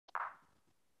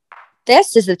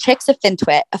This is the Chicks of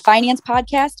FinTwit, a finance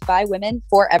podcast by women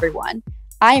for everyone.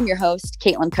 I am your host,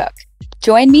 Caitlin Cook.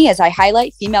 Join me as I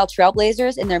highlight female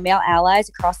trailblazers and their male allies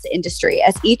across the industry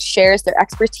as each shares their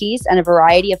expertise on a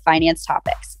variety of finance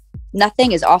topics.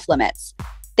 Nothing is off limits.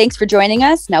 Thanks for joining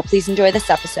us. Now please enjoy this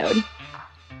episode.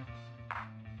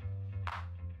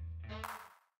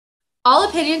 All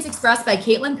opinions expressed by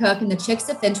Caitlin Cook and the Chicks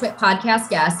of FinTwit podcast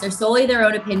guests are solely their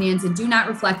own opinions and do not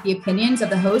reflect the opinions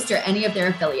of the host or any of their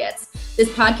affiliates. This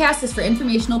podcast is for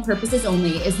informational purposes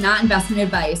only, is not investment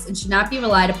advice, and should not be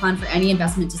relied upon for any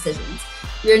investment decisions.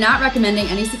 We are not recommending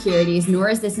any securities, nor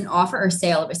is this an offer or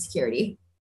sale of a security.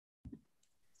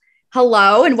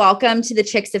 Hello and welcome to the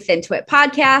Chicks of FinTwit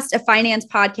podcast, a finance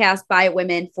podcast by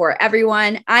women for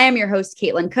everyone. I am your host,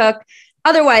 Caitlin Cook,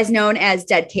 otherwise known as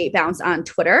Dead Kate Bounce on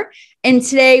Twitter. And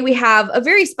today we have a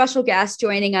very special guest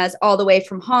joining us all the way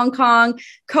from Hong Kong,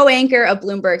 co-anchor of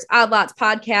Bloomberg's Odd Lots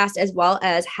podcast, as well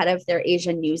as head of their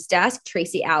Asian news desk,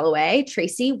 Tracy Alloway.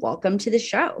 Tracy, welcome to the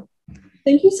show.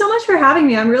 Thank you so much for having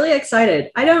me. I'm really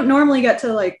excited. I don't normally get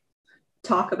to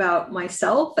talk about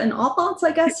myself and Odd Lots,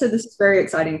 I guess. So this is very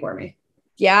exciting for me.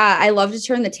 Yeah, I love to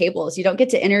turn the tables. You don't get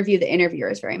to interview the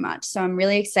interviewers very much. So I'm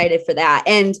really excited for that.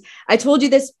 And I told you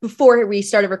this before we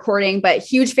started recording, but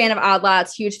huge fan of Odd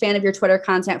Lots, huge fan of your Twitter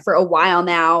content for a while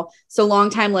now. So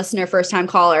long-time listener, first-time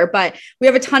caller. But we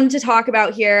have a ton to talk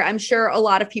about here. I'm sure a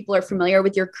lot of people are familiar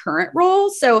with your current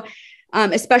role. So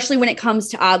especially when it comes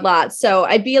to Odd Lots. So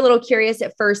I'd be a little curious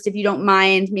at first, if you don't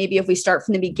mind, maybe if we start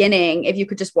from the beginning, if you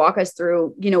could just walk us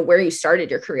through, where you started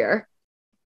your career.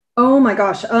 Oh my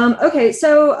gosh. Okay.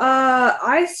 So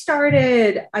I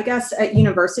started, I guess, at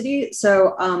university.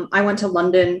 So I went to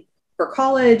London for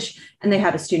college and they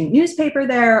had a student newspaper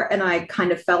there and I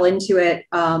kind of fell into it.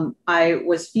 I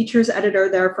was features editor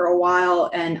there for a while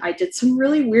and I did some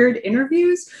really weird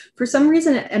interviews. For some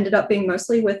reason, it ended up being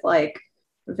mostly with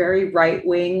very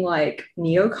right-wing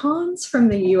neocons from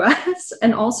the US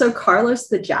and also Carlos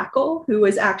the Jackal, who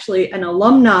was actually an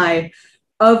alumni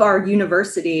of our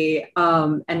university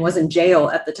and was in jail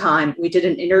at the time. We did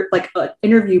an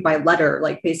interview by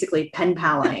letter, basically pen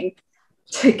paling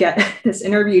to get this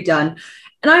interview done.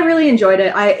 And I really enjoyed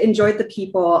it. I enjoyed the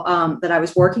people that I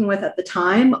was working with at the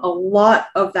time. A lot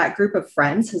of that group of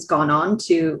friends has gone on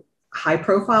to high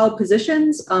profile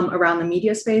positions around the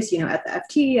media space, at the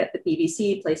FT, at the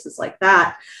BBC, places like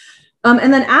that.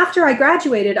 And then after I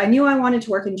graduated, I knew I wanted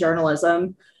to work in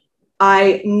journalism.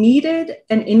 I needed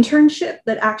an internship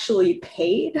that actually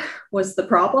paid was the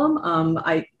problem.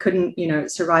 I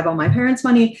couldn't, survive on my parents'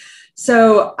 money.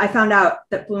 So I found out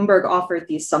that Bloomberg offered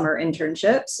these summer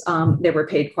internships. They were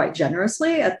paid quite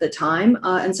generously at the time.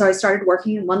 And so I started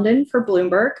working in London for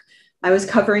Bloomberg. I was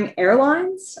covering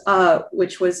airlines,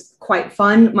 which was quite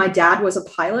fun. My dad was a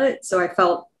pilot, so I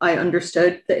felt I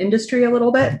understood the industry a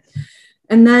little bit.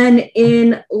 And then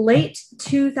in late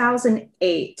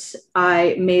 2008,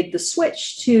 I made the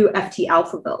switch to FT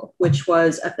Alphaville, which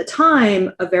was at the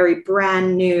time a very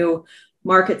brand new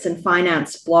markets and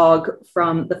finance blog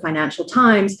from the Financial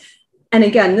Times. And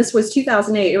again, this was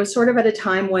 2008. It was sort of at a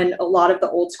time when a lot of the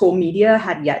old school media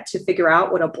had yet to figure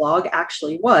out what a blog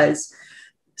actually was.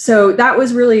 So that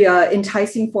was really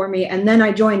enticing for me. And then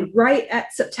I joined right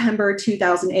at September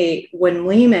 2008 when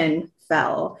Lehman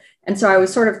fell. And so I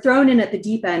was sort of thrown in at the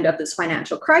deep end of this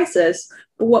financial crisis.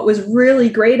 But what was really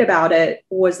great about it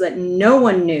was that no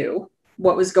one knew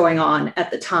what was going on at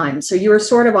the time. So you were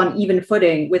sort of on even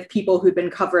footing with people who'd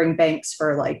been covering banks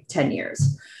for 10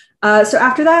 years. So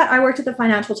after that, I worked at the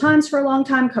Financial Times for a long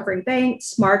time, covering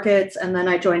banks, markets, and then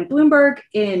I joined Bloomberg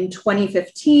in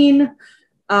 2015.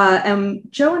 And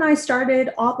Joe and I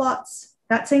started Odd Lots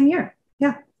that same year.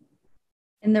 Yeah.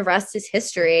 And the rest is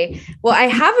history. Well, I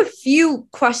have a few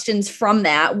questions from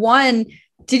that. One,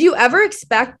 did you ever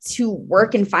expect to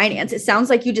work in finance? It sounds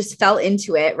like you just fell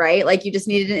into it, right? You just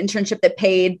needed an internship that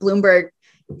paid. Bloomberg,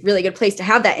 really good place to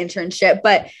have that internship.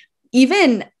 But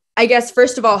even, I guess,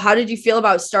 first of all, how did you feel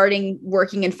about starting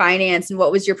working in finance and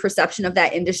what was your perception of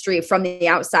that industry from the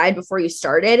outside before you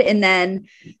started? And then,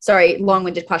 sorry,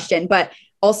 long-winded question, but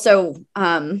also,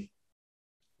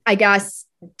 I guess,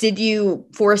 did you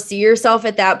foresee yourself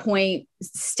at that point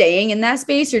staying in that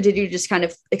space, or did you just kind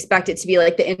of expect it to be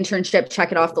like the internship,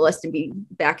 check it off the list and be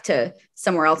back to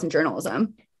somewhere else in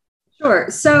journalism? Sure.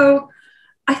 So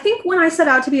I think when I set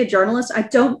out to be a journalist, I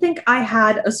don't think I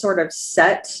had a sort of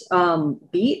set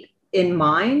beat in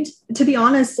mind. To be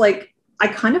honest, I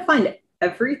kind of find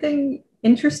everything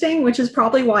interesting, which is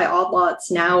probably why Odd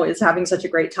Lots now is having such a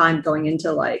great time going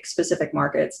into specific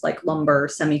markets like lumber,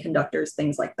 semiconductors,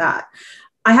 things like that.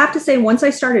 I have to say, once I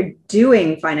started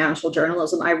doing financial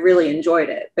journalism, I really enjoyed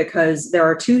it, because there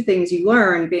are two things you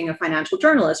learn being a financial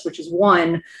journalist, which is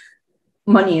one,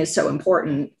 money is so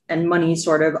important, and money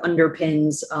sort of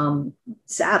underpins,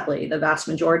 sadly, the vast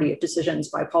majority of decisions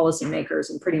by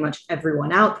policymakers and pretty much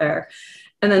everyone out there.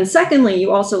 And then secondly,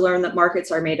 you also learn that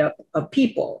markets are made up of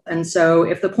people. And so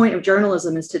if the point of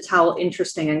journalism is to tell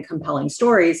interesting and compelling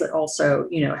stories that also,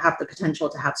 have the potential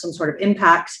to have some sort of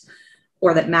impact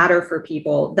or that matter for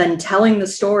people, then telling the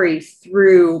story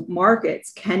through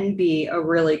markets can be a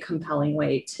really compelling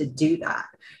way to do that.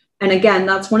 And again,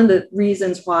 that's one of the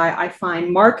reasons why I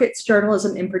find markets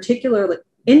journalism in particular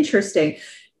interesting,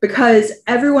 because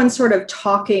everyone's sort of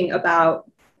talking about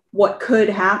what could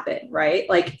happen, right?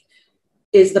 Like,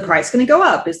 is the price going to go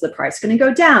up? Is the price going to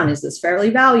go down? Is this fairly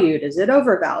valued? Is it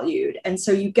overvalued? And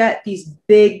so you get these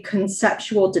big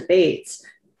conceptual debates,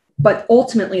 but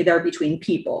ultimately they're between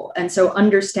people. And so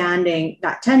understanding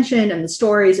that tension and the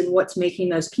stories and what's making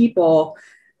those people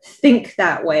think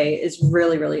that way is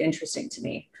really, really interesting to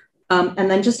me. And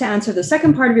then just to answer the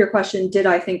second part of your question, did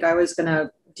I think I was going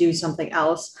to do something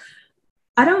else?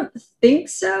 I don't think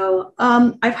so.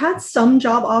 I've had some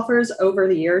job offers over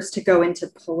the years to go into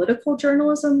political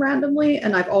journalism randomly,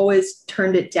 and I've always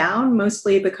turned it down,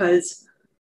 mostly because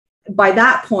by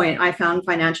that point, I found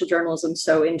financial journalism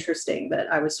so interesting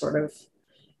that I was sort of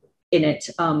in it,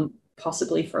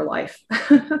 possibly for life.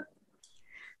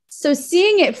 So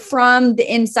seeing it from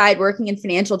the inside, working in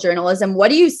financial journalism, what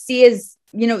do you see as,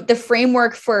 the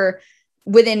framework for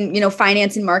within,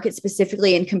 finance and market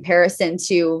specifically in comparison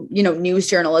to, news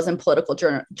journalism, political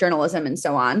journalism, and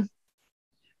so on?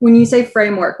 When you say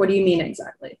framework, what do you mean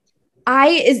exactly?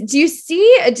 Do you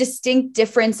see a distinct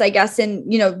difference, I guess, in,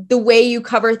 the way you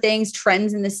cover things,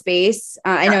 trends in the space?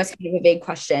 I know it's kind of a vague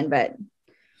question, but.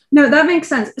 No, that makes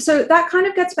sense. So that kind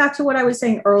of gets back to what I was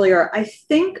saying earlier. I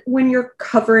think when you're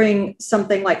covering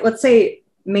something like, let's say,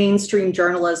 mainstream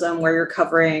journalism, where you're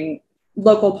covering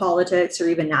local politics or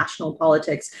even national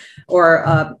politics,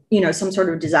 or some sort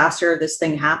of disaster, this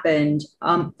thing happened,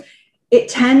 it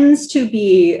tends to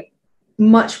be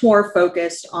much more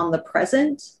focused on the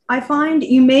present. I find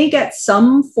you may get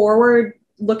some forward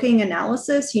looking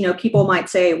analysis. People might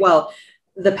say, well,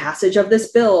 the passage of this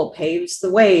bill paves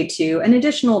the way to an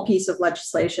additional piece of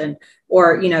legislation,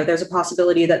 or there's a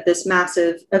possibility that this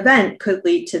massive event could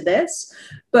lead to this.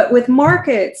 But with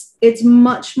markets, it's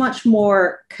much, much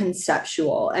more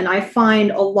conceptual. And I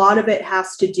find a lot of it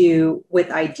has to do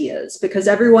with ideas, because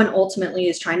everyone ultimately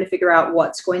is trying to figure out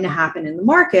what's going to happen in the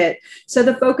market. So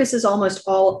the focus is almost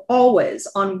always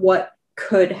on what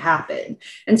could happen.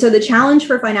 And so the challenge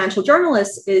for financial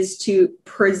journalists is to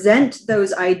present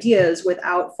those ideas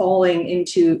without falling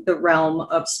into the realm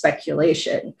of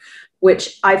speculation,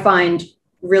 which I find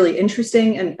really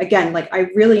interesting. And again, I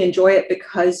really enjoy it,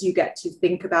 because you get to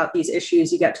think about these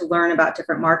issues, you get to learn about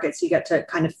different markets, you get to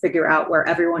kind of figure out where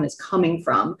everyone is coming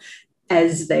from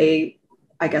as they,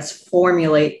 I guess,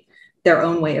 formulate their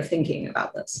own way of thinking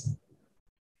about this.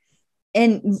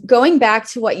 And going back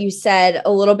to what you said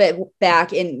a little bit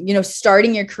back in,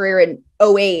 starting your career in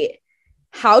 2008,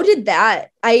 how did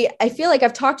that, I feel like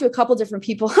I've talked to a couple different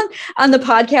people on the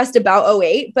podcast about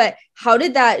 2008, but how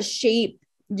did that shape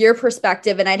your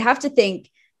perspective? And I'd have to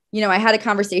think, I had a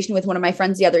conversation with one of my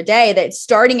friends the other day that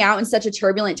starting out in such a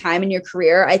turbulent time in your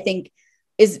career, I think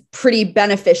is pretty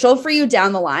beneficial for you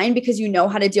down the line, because you know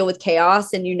how to deal with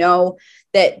chaos, and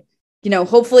that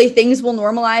hopefully things will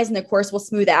normalize and the course will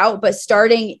smooth out. But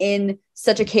starting in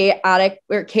such a chaotic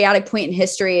point in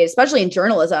history, especially in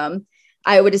journalism,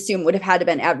 I would assume would have had to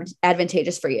been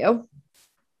advantageous for you.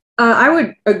 I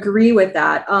would agree with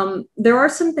that. There are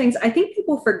some things I think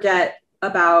people forget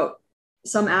about,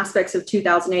 some aspects of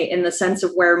 2008 in the sense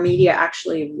of where media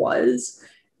actually was.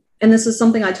 And this is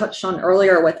something I touched on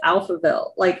earlier with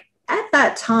Alphaville. At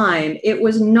that time, it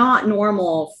was not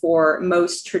normal for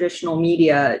most traditional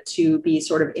media to be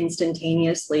sort of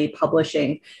instantaneously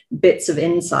publishing bits of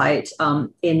insight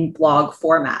in blog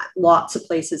format. Lots of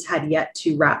places had yet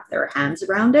to wrap their heads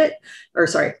around it.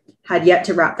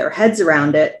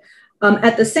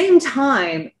 At the same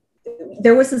time,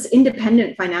 there was this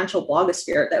independent financial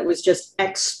blogosphere that was just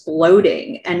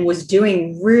exploding and was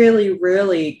doing really,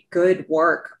 really good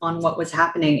work on what was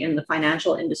happening in the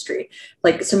financial industry.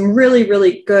 Some really,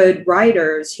 really good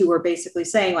writers who were basically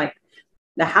saying,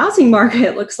 the housing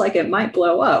market looks like it might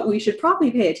blow up. We should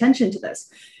probably pay attention to this.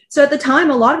 So at the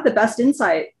time, a lot of the best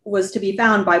insight was to be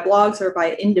found by blogs or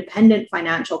by independent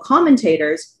financial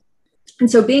commentators. And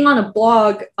so being on a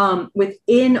blog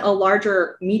within a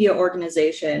larger media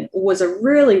organization was a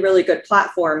really, really good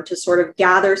platform to sort of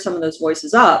gather some of those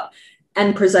voices up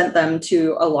and present them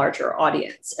to a larger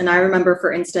audience. And I remember,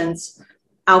 for instance,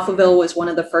 Alphaville was one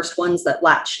of the first ones that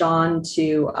latched on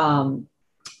to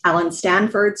Alan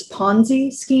Stanford's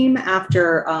Ponzi scheme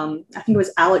after I think it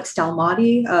was Alex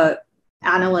Dalmati,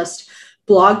 analyst,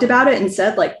 blogged about it and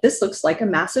said, like, this looks like a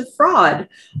massive fraud.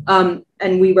 And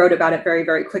we wrote about it very,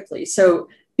 very quickly. So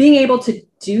being able to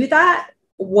do that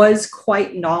was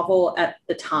quite novel at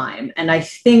the time. And I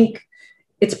think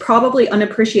it's probably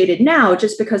unappreciated now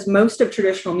just because most of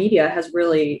traditional media has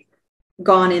really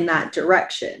gone in that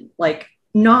direction. Like,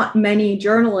 not many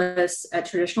journalists at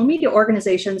traditional media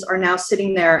organizations are now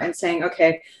sitting there and saying,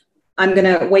 okay, I'm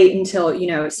going to wait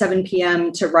until, 7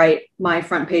 p.m. to write my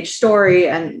front page story,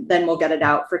 and then we'll get it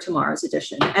out for tomorrow's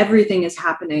edition. Everything is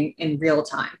happening in real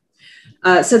time.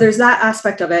 So there's that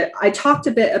aspect of it. I talked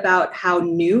a bit about how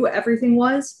new everything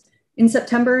was in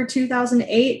September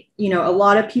 2008. A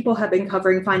lot of people have been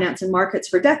covering finance and markets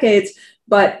for decades,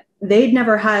 but they'd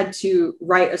never had to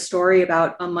write a story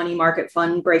about a money market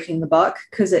fund breaking the buck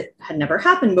because it had never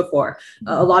happened before.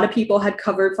 A lot of people had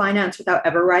covered finance without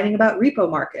ever writing about repo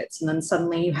markets. And then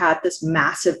suddenly you had this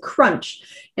massive crunch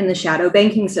in the shadow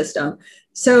banking system.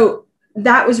 So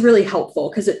that was really helpful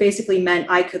because it basically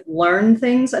meant I could learn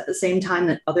things at the same time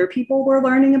that other people were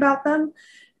learning about them.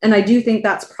 And I do think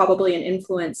that's probably an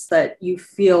influence that you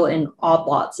feel in Odd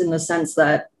Lots, in the sense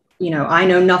that I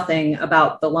know nothing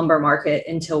about the lumber market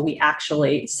until we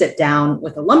actually sit down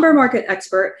with a lumber market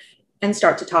expert and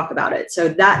start to talk about it. So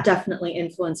that definitely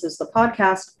influences the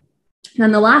podcast.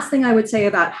 And the last thing I would say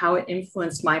about how it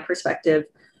influenced my perspective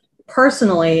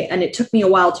personally, and it took me a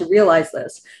while to realize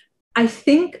this, I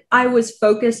think I was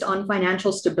focused on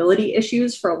financial stability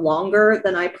issues for longer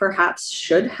than I perhaps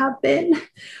should have been.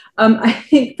 I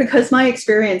think because my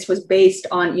experience was based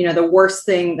on, the worst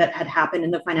thing that had happened in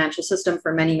the financial system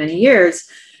for many, many years.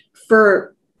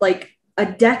 For like a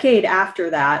decade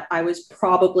after that, I was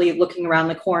probably looking around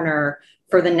the corner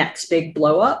for the next big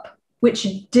blow up, which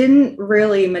didn't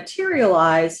really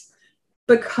materialize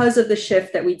because of the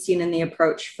shift that we'd seen in the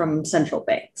approach from central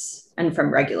banks and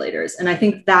from regulators. And I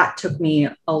think that took me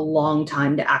a long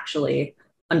time to actually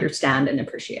understand and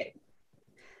appreciate.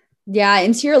 Yeah.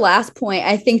 And to your last point,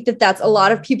 I think that that's a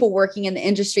lot of people working in the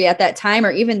industry at that time,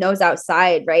 or even those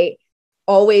outside, right?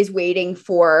 Always waiting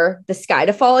for the sky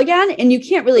to fall again. And you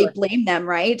can't really blame them,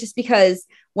 right? Just because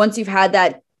once you've had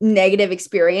that negative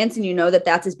experience and that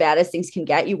that's as bad as things can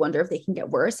get, you wonder if they can get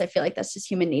worse. I feel like that's just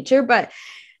human nature. But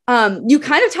you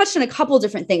kind of touched on a couple of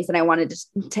different things that I wanted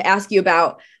to ask you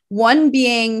about. One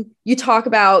being, you talk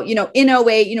about, in a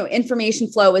way,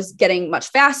 information flow is getting much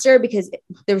faster because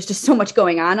there was just so much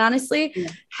going on, honestly. Yeah.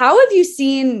 How have you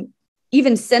seen,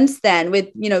 even since then, with,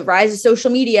 rise of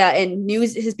social media and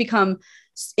news has become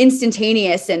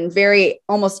instantaneous and very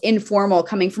almost informal,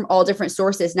 coming from all different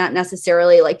sources, not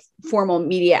necessarily like formal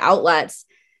media outlets.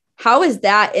 How has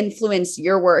that influenced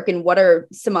your work, and what are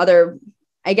some other,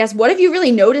 I guess, what have you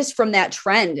really noticed from that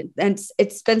trend? And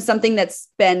it's been something that's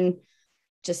been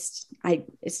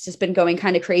it's just been going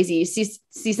kind of crazy. You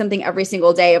see something every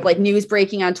single day of like news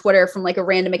breaking on Twitter from like a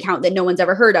random account that no one's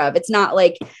ever heard of. It's not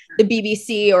like the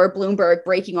BBC or Bloomberg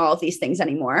breaking all of these things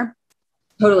anymore.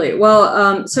 Totally.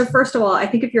 Well, so first of all, I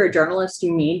think if you're a journalist,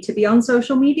 you need to be on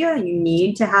social media. You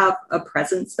need to have a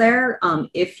presence there.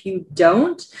 If you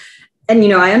don't, and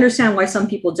I understand why some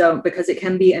people don't, because it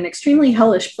can be an extremely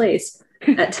hellish place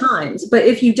at times. But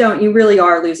if you don't, you really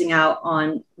are losing out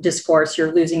on discourse.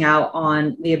 You're losing out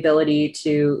on the ability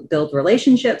to build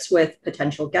relationships with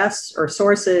potential guests or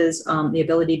sources, the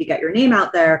ability to get your name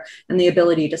out there, and the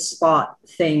ability to spot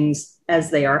things as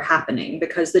they are happening.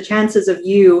 Because the chances of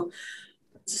you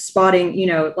spotting,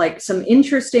 like some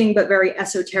interesting but very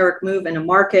esoteric move in a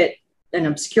market, an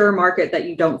obscure market that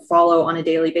you don't follow on a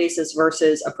daily basis,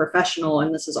 versus a professional,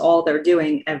 and this is all they're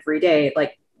doing every day,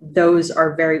 like, those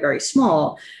are very, very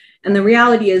small. And the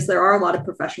reality is there are a lot of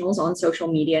professionals on social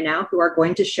media now who are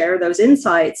going to share those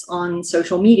insights on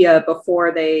social media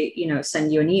before they,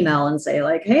 send you an email and say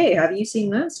like, hey, have you seen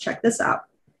this? Check this out.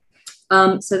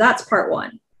 So that's part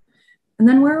one. And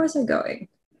then where was I going?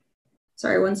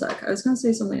 Sorry, one sec. I was going to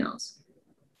say something else.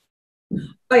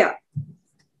 Oh yeah.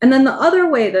 And then the other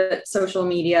way that social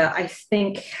media, I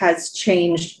think, has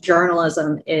changed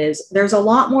journalism is there's a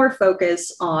lot more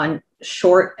focus on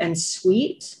short and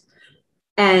sweet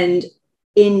and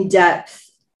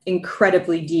in-depth,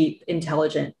 incredibly deep,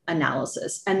 intelligent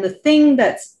analysis. And the thing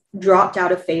that's dropped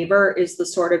out of favor is the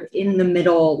sort of in the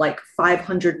middle, like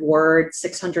 500 word,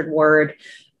 600 word,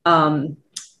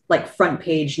 like front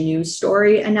page news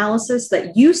story analysis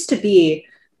that used to be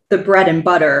the bread and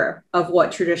butter of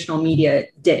what traditional media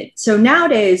did. So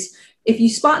nowadays, if you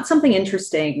spot something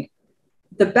interesting,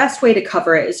 the best way to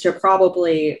cover it is to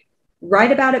probably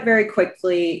write about it very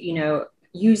quickly,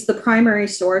 use the primary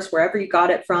source wherever you got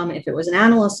it from. If it was an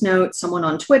analyst note, someone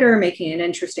on Twitter making an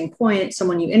interesting point,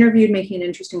 someone you interviewed making an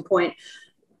interesting point,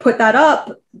 put that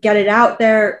up, get it out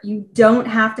there. You don't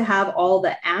have to have all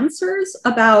the answers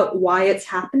about why it's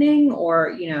happening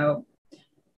or,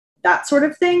 that sort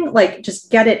of thing. Like,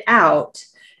 just get it out.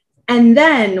 And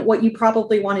then what you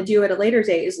probably want to do at a later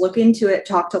date is look into it,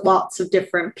 talk to lots of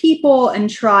different people, and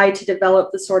try to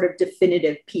develop the sort of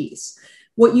definitive piece.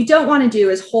 What you don't want to do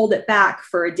is hold it back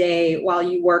for a day while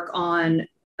you work on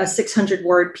a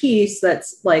 600-word piece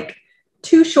that's like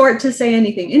too short to say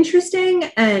anything interesting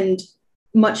and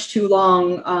much too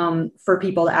long for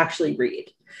people to actually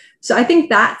read. So I think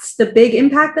that's the big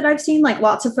impact that I've seen, like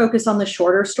lots of focus on the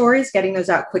shorter stories, getting those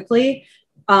out quickly,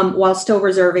 while still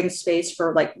reserving space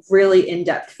for like really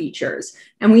in-depth features.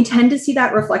 And we tend to see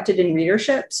that reflected in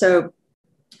readership. So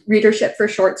readership for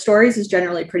short stories is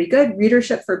generally pretty good.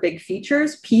 Readership for big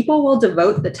features, people will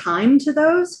devote the time to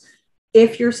those.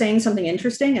 If you're saying something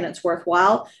interesting and it's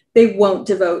worthwhile, they won't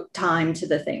devote time to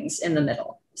the things in the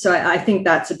middle. So I think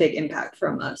that's a big impact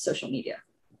from social media.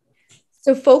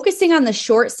 So focusing on the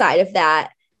short side of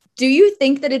that, do you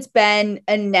think that it's been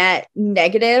a net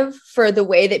negative for the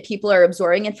way that people are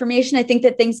absorbing information? I think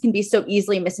that things can be so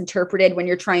easily misinterpreted when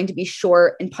you're trying to be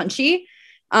short and punchy.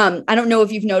 I don't know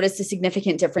if you've noticed a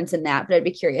significant difference in that, but I'd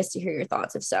be curious to hear your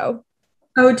thoughts if so.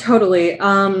 Oh, totally.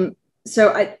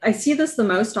 So I see this the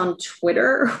most on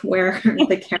Twitter, where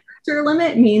the character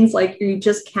limit means like you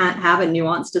just can't have a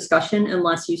nuanced discussion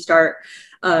unless you start,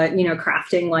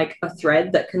 crafting like a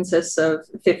thread that consists of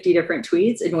 50 different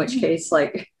tweets, in which case,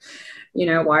 like,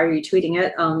 why are you tweeting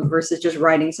it versus just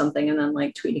writing something and then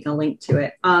like tweeting a link to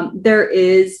it. There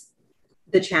is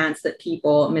the chance that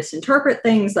people misinterpret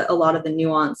things, that a lot of the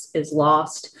nuance is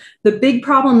lost. The big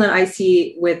problem that I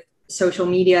see with social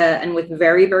media and with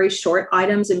very, very short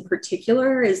items in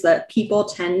particular is that people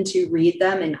tend to read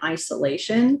them in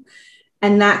isolation.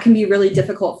 And that can be really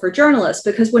difficult for journalists,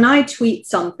 because when I tweet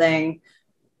something,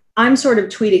 I'm sort of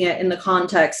tweeting it in the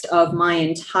context of my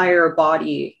entire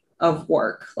body of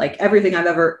work, like everything I've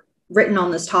ever written on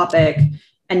this topic.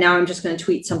 And now I'm just going to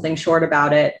tweet something short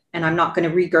about it, and I'm not going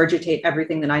to regurgitate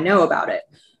everything that I know about it.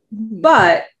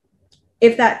 But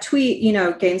if that tweet,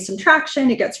 gains some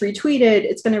traction, it gets retweeted,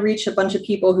 it's going to reach a bunch of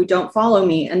people who don't follow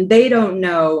me, and they don't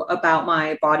know about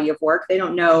my body of work. They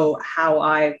don't know how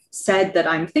I've said that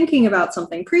I'm thinking about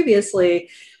something previously.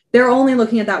 They're only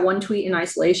looking at that one tweet in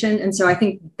isolation. And so I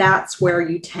think that's where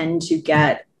you tend to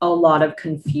get a lot of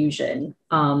confusion,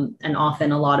 and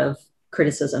often a lot of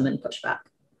criticism and pushback.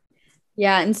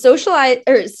 Yeah. And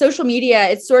social media,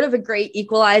 it's sort of a great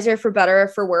equalizer for better or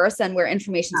for worse and where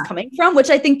information is coming from, which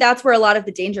I think that's where a lot of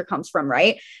the danger comes from,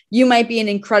 right? You might be an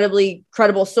incredibly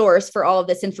credible source for all of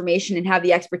this information and have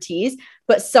the expertise,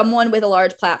 but someone with a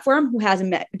large platform who has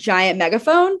a giant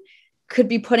megaphone could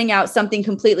be putting out something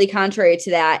completely contrary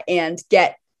to that and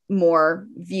get more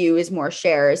views, more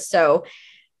shares. So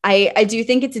I do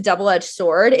think it's a double-edged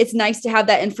sword. It's nice to have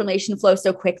that information flow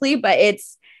so quickly, but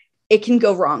it can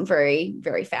go wrong very,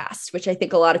 very fast, which I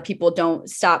think a lot of people don't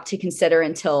stop to consider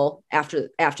until after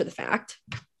the fact.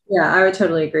 Yeah, I would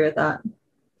totally agree with that.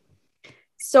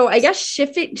 So I guess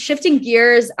shifting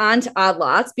gears onto Odd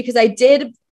Lots, because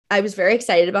I was very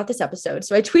excited about this episode.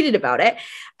 So I tweeted about it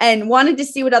and wanted to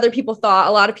see what other people thought.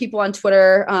 A lot of people on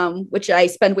Twitter, which I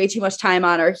spend way too much time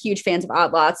on, are huge fans of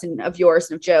Odd Lots and of yours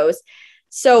and of Joe's.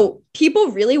 So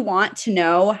people really want to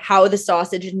know how the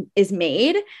sausage is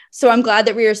made. So I'm glad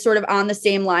that we are sort of on the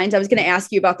same lines. I was going to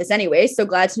ask you about this anyway. So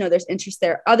glad to know there's interest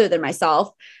there other than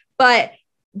myself. But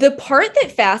the part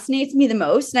that fascinates me the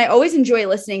most, and I always enjoy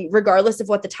listening regardless of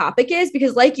what the topic is,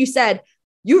 because like you said,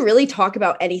 you really talk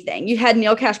about anything. You had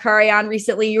Neil Kashkari on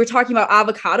recently. You were talking about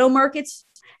avocado markets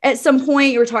at some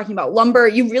point. You were talking about lumber.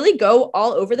 You really go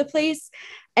all over the place.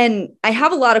 And I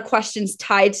have a lot of questions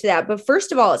tied to that. But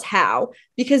first of all, is how,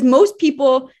 because most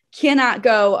people cannot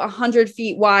go 100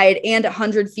 feet wide and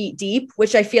 100 feet deep,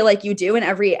 which I feel like you do in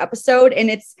every episode.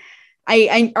 And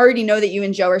I already know that you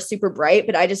and Joe are super bright,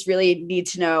 but I just really need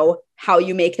to know how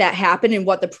you make that happen and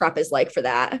what the prep is like for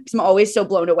that. Because I'm always so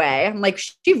blown away. I'm like,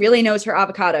 she really knows her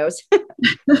avocados.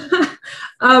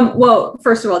 Well,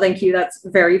 first of all, thank you. That's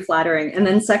very flattering. And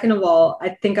then second of all, I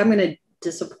think I'm going to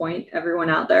disappoint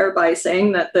everyone out there by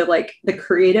saying that the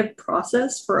creative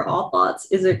process for Odd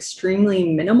Lots is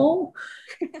extremely minimal.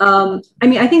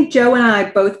 I think Joe and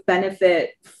I both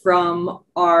benefit from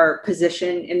our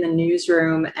position in the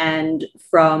newsroom and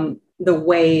from the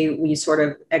way we sort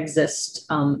of exist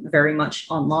very much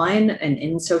online and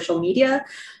in social media.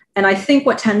 And I think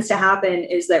what tends to happen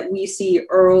is that we see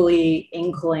early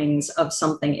inklings of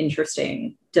something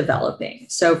interesting developing.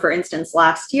 So for instance,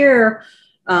 last year,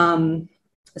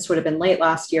 this would have been late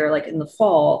last year, like in the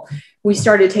fall, we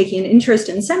started taking an interest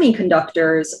in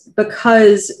semiconductors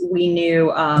because we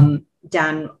knew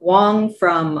Dan Wong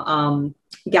from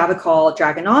Gavicol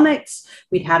Dragonomics.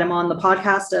 We'd had him on the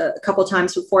podcast a couple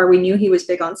times before. We knew he was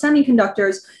big on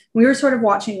semiconductors. We were sort of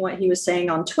watching what he was saying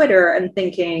on Twitter and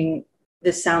thinking,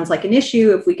 this sounds like an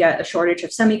issue. If we get a shortage of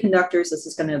semiconductors, this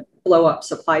is going to blow up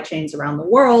supply chains around the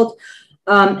world.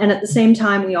 And at the same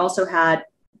time, we also had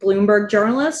Bloomberg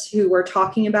journalists who were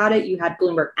talking about it. You had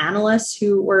Bloomberg analysts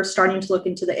who were starting to look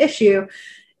into the issue.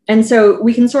 And so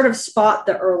we can sort of spot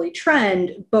the early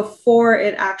trend before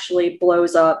it actually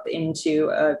blows up into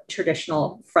a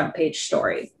traditional front page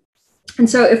story. And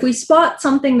so if we spot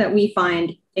something that we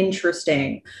find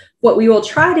interesting, what we will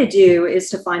try to do is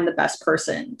to find the best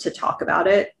person to talk about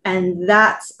it. And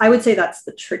I would say that's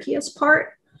the trickiest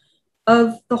part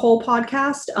of the whole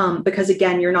podcast, because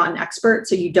again, you're not an expert,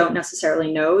 so you don't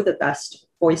necessarily know the best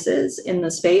voices in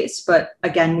the space. But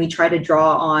again, we try to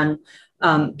draw on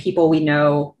people we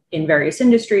know in various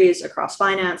industries across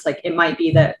finance. Like it might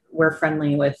be that we're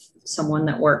friendly with someone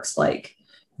that works like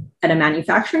at a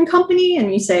manufacturing company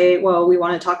and you say, well, we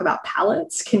want to talk about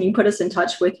pallets. Can you put us in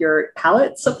touch with your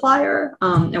pallet supplier?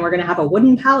 And we're going to have a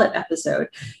wooden pallet episode.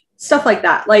 Stuff like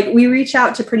that. Like we reach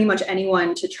out to pretty much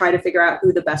anyone to try to figure out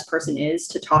who the best person is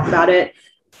to talk about it.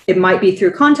 It might be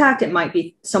through contact. It might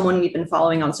be someone we've been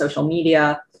following on social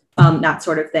media, that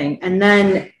sort of thing. And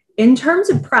then in terms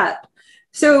of prep,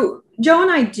 so Joe and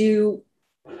I do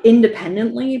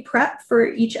independently prep for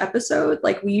each episode.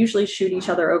 Like we usually shoot each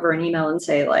other over an email and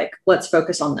say like, let's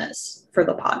focus on this for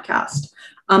the podcast.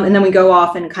 And then we go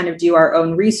off and kind of do our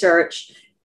own research.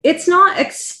 It's not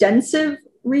extensive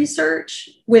research,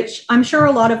 which I'm sure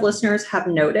a lot of listeners have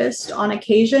noticed on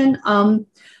occasion.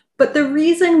 But the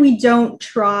reason we don't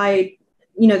try,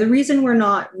 the reason we're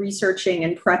not researching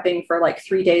and prepping for like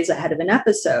 3 days ahead of an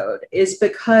episode is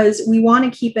because we want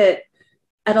to keep it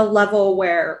at a level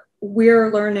where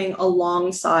we're learning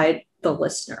alongside the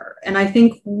listener. And I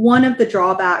think one of the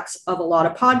drawbacks of a lot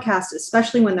of podcasts,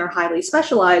 especially when they're highly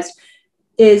specialized,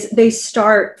 is they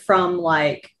start from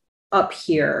like up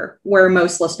here where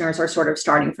most listeners are sort of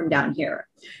starting from down here.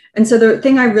 And so the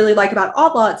thing I really like about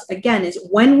Odd Lots, again, is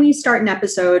when we start an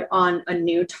episode on a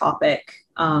new topic,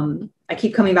 I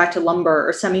keep coming back to lumber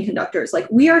or semiconductors, like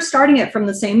we are starting it from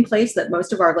the same place that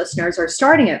most of our listeners are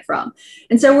starting it from.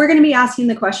 And so we're going to be asking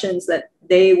the questions that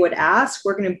they would ask.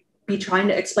 We're going to be trying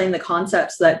to explain the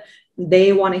concepts that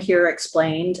they want to hear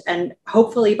explained. And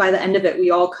hopefully by the end of it,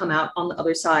 we all come out on the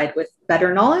other side with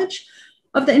better knowledge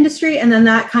of the industry. And then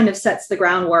that kind of sets the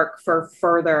groundwork for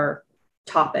further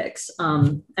topics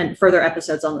and further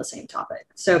episodes on the same topic.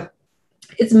 So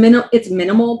it's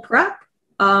minimal prep,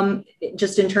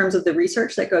 just in terms of the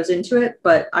research that goes into it.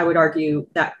 But I would argue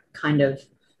that kind of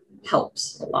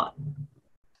helps a lot.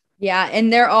 Yeah.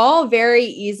 And they're all very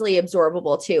easily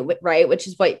absorbable too, right? Which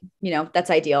is what, that's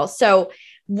ideal. So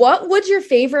what would your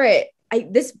favorite,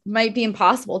 this might be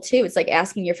impossible too. It's like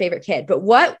asking your favorite kid, but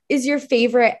what is your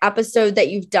favorite episode that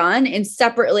you've done? And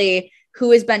separately,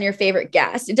 who has been your favorite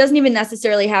guest? It doesn't even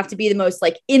necessarily have to be the most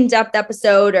like in-depth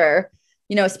episode or,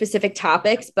 specific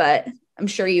topics, but I'm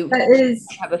sure you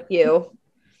have a few.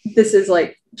 This is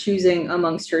like choosing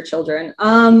amongst your children.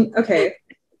 Okay,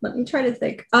 let me try to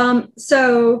think.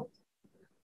 So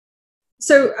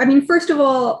I mean, first of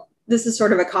all, this is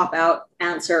sort of a cop-out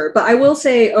answer, but I will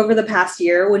say over the past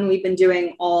year, when we've been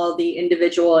doing all the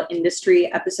individual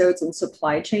industry episodes and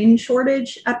supply chain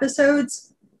shortage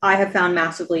episodes, I have found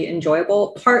massively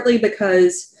enjoyable, partly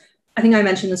because I think I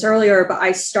mentioned this earlier, but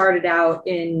I started out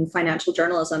in financial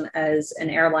journalism as an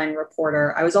airline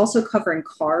reporter. I was also covering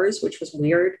cars, which was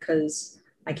weird because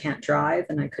I can't drive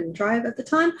and I couldn't drive at the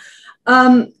time.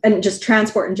 And just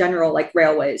transport in general, like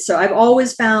railways. So I've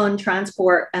always found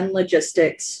transport and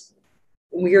logistics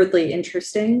weirdly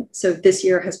interesting. So this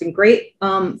year has been great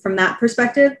from that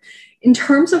perspective. In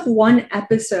terms of one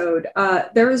episode,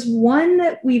 there was one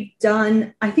that we've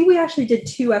done. I think we actually did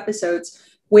 2 episodes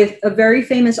with a very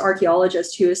famous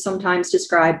archaeologist who is sometimes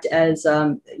described as,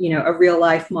 a real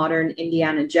life modern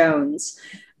Indiana Jones.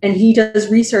 And he does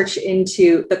research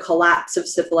into the collapse of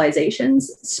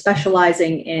civilizations,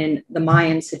 specializing in the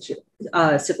Mayan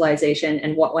civilization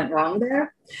and what went wrong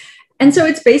there. And so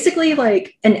it's basically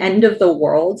like an end of the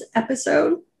world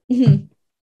episode. Mm-hmm.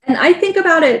 And I think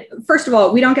about it, first of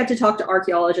all, we don't get to talk to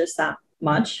archaeologists that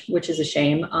much, which is a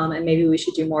shame. And maybe we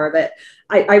should do more of it.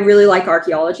 I really like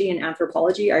archaeology and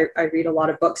anthropology. I read a lot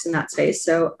of books in that space.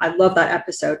 So I love that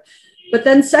episode. But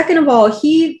then second of all,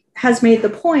 he has made the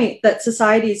point that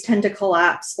societies tend to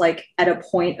collapse like at a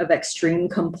point of extreme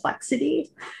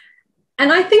complexity.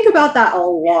 And I think about that a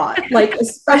lot, like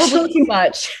especially too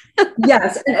much.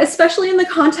 Yes, and especially in the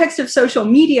context of social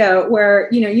media, where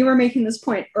you were making this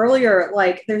point earlier,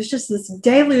 like there's just this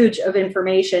deluge of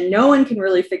information. No one can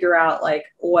really figure out like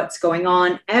what's going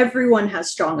on. Everyone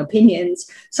has strong opinions,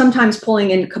 sometimes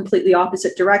pulling in completely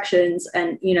opposite directions,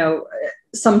 and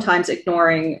sometimes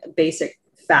ignoring basic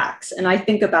facts. And I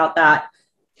think about that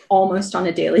almost on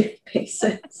a daily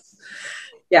basis.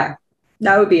 Yeah,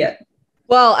 that would be it.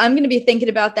 Well, I'm going to be thinking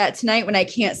about that tonight when I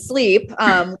can't sleep.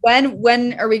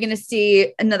 When are we going to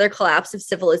see another collapse of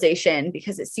civilization?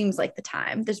 Because it seems like the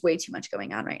time. There's way too much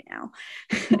going on right now.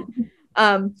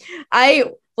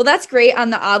 Well, that's great on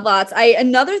the odd lots.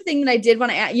 Another thing that I did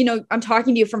want to add, I'm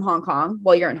talking to you from Hong Kong.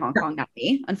 Well, you're in Hong Kong, not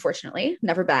me, unfortunately.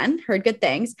 Never been, heard good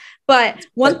things. But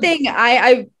one thing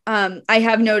I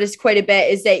have noticed quite a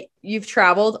bit is that you've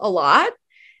traveled a lot.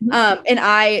 And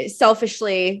I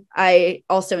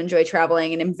also enjoy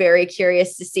traveling, and I'm very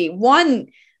curious to see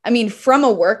from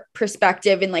a work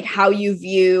perspective and like how you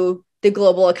view the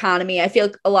global economy. I feel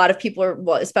like a lot of people are,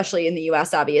 well, especially in the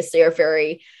US, obviously, are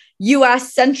very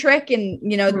US centric, and,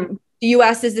 the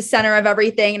US is the center of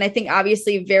everything. And I think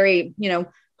obviously very,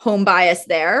 home bias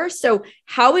there. So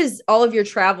how has all of your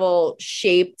travel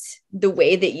shaped the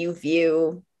way that you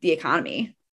view the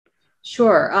economy?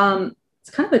 Sure. It's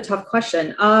kind of a tough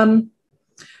question.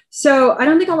 So I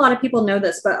don't think a lot of people know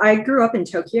this, but I grew up in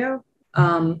Tokyo,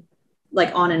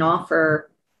 like on and off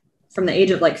from the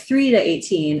age of like 3 to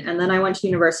 18. And then I went to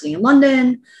university in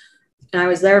London, and I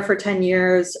was there for 10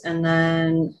 years. And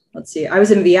then I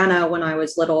was in Vienna when I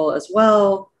was little as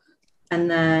well. And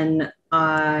then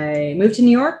I moved to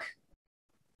New York,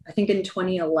 I think in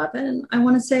 2011, I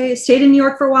want to say. Stayed in New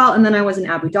York for a while. And then I was in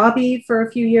Abu Dhabi for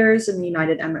a few years in the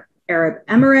United Arab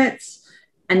Emirates.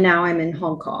 And now I'm in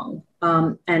Hong Kong.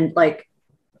 And like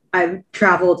I've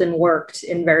traveled and worked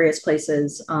in various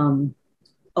places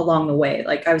along the way.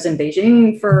 Like I was in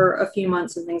Beijing for a few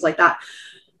months and things like that.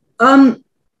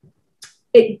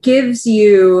 It gives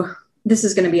you, this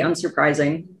is going to be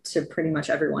unsurprising to pretty much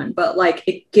everyone, but like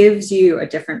it gives you a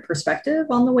different perspective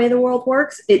on the way the world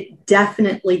works. It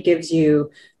definitely gives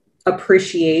you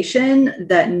appreciation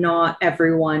that not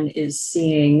everyone is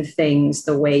seeing things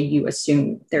the way you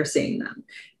assume they're seeing them.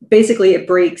 Basically, it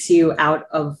breaks you out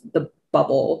of the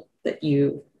bubble that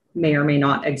you may or may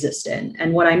not exist in.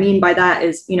 And what I mean by that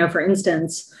is, for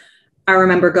instance, I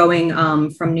remember going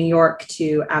from New York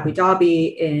to Abu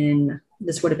Dhabi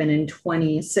this would have been in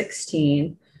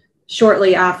 2016,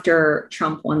 shortly after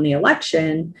Trump won the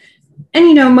election.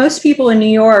 And, most people in New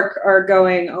York are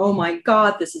going, oh my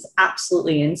God, this is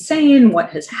absolutely insane.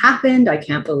 What has happened? I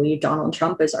can't believe Donald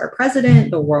Trump is our president.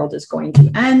 The world is going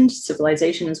to end.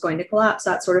 Civilization is going to collapse,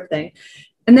 that sort of thing.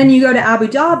 And then you go to Abu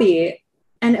Dhabi,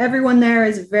 and everyone there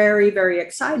is very, very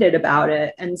excited about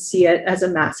it and see it as a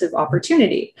massive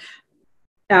opportunity.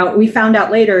 Now, we found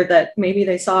out later that maybe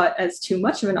they saw it as too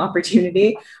much of an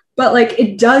opportunity, but like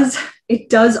it does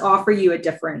offer you a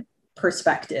different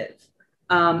perspective.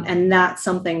 And that's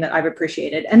something that I've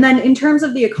appreciated. And then in terms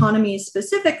of the economy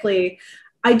specifically,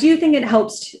 I do think it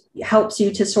helps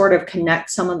you to sort of connect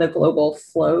some of the global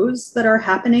flows that are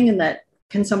happening and that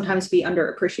can sometimes be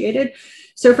underappreciated.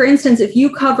 So for instance, if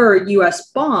you cover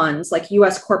US bonds, like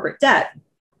US corporate debt,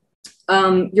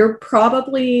 you're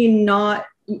probably not,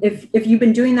 if you've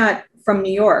been doing that from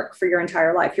New York for your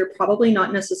entire life, you're probably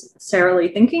not necessarily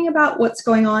thinking about what's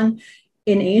going on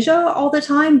in Asia all the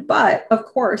time. But of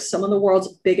course, some of the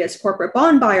world's biggest corporate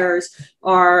bond buyers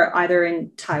are either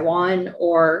in Taiwan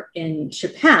or in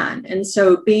Japan. And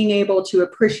so being able to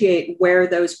appreciate where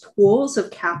those pools of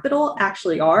capital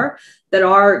actually are that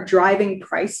are driving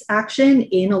price action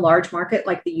in a large market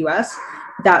like the US,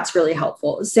 that's really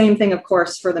helpful. Same thing, of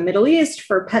course, for the Middle East,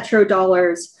 for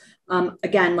petrodollars.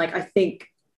 Again, like I think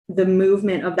the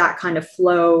movement of that kind of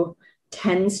flow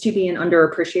tends to be an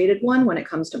underappreciated one when it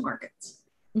comes to markets.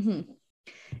 Mm-hmm.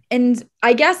 And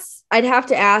I guess I'd have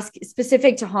to ask,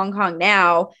 specific to Hong Kong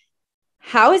now,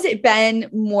 how has it been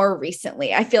more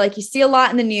recently? I feel like you see a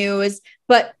lot in the news,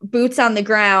 but boots on the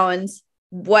ground,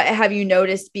 what have you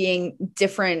noticed being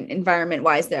different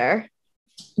environment-wise there?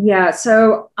 Yeah,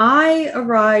 so I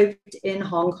arrived in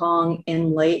Hong Kong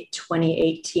in late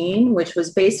 2018, which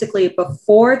was basically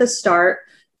before the start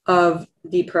of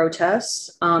the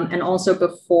protests and also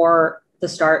before the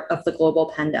start of the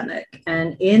global pandemic.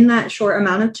 And in that short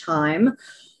amount of time,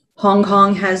 Hong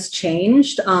Kong has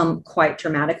changed quite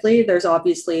dramatically. There's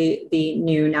obviously the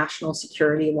new national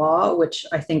security law, which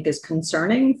I think is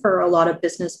concerning for a lot of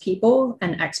business people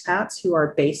and expats who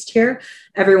are based here.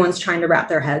 Everyone's trying to wrap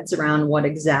their heads around what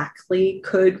exactly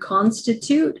could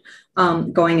constitute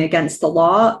going against the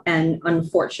law. And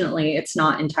unfortunately, it's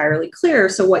not entirely clear.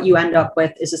 So what you end up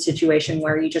with is a situation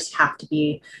where you just have to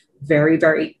be very,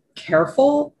 very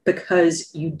careful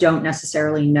because you don't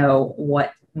necessarily know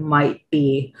what might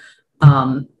be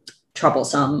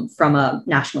troublesome from a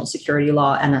national security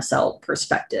law NSL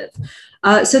perspective.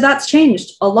 So that's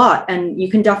changed a lot, and you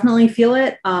can definitely feel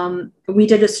it. We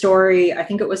did a story, I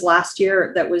think it was last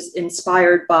year, that was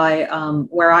inspired by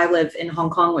where I live in Hong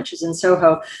Kong, which is in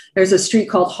Soho. There's a street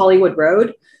called Hollywood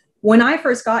Road. When I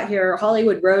first got here,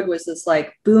 Hollywood Road was this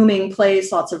like booming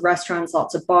place, lots of restaurants,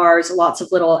 lots of bars, lots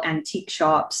of little antique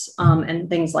shops and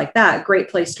things like that. Great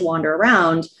place to wander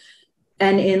around.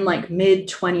 And in like mid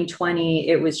 2020,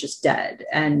 it was just dead.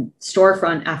 And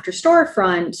storefront after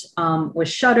storefront was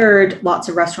shuttered. Lots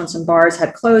of restaurants and bars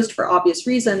had closed for obvious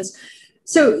reasons.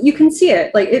 So you can see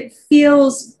it, like it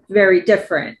feels very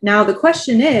different. Now, the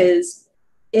question is,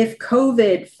 if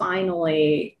COVID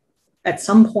finally at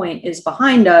some point is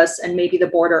behind us and maybe the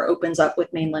border opens up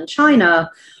with mainland China,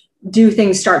 do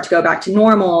things start to go back to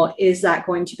normal? Is that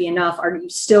going to be enough? Are you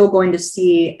still going to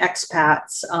see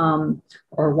expats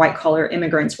or white collar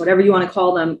immigrants, whatever you want to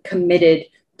call them, committed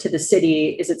to the city?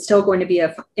 Is it still going to be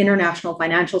an international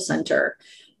financial center?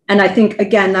 And I think,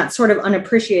 again, that's sort of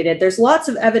unappreciated. There's lots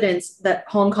of evidence that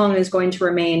Hong Kong is going to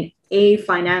remain a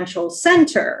financial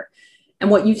center. And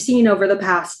what you've seen over the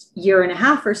past year and a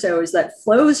half or so is that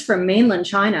flows from mainland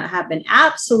China have been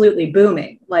absolutely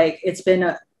booming. Like it's been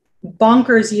a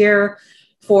bonkers year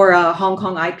for Hong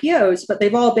Kong IPOs, but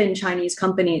they've all been Chinese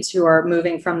companies who are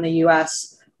moving from the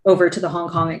US over to the Hong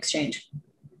Kong exchange.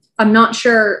 I'm not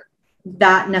sure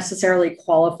that necessarily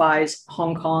qualifies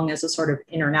Hong Kong as a sort of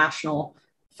international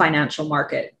financial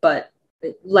market, but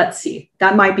let's see.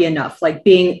 That might be enough. Like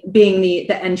being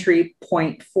the entry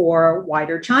point for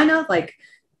wider China, like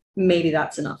maybe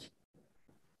that's enough.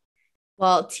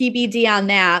 Well, TBD on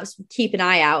that. So keep an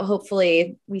eye out.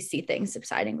 Hopefully we see things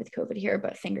subsiding with COVID here,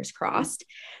 but fingers crossed.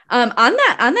 On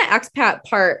the expat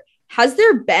part, has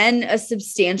there been a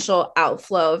substantial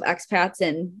outflow of expats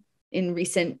in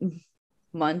recent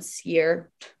months,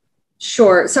 year?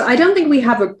 Sure. So I don't think we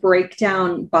have a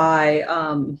breakdown by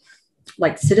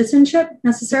like citizenship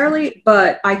necessarily,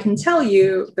 but I can tell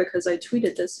you because I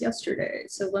tweeted this yesterday.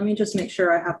 So let me just make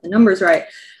sure I have the numbers right.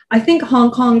 I think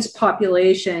Hong Kong's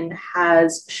population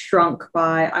has shrunk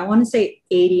by, I want to say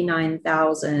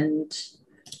 89,000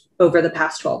 over the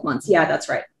past 12 months. Yeah, that's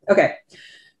right. Okay.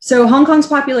 So Hong Kong's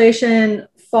population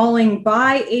falling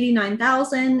by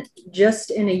 89,000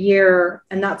 just in a year.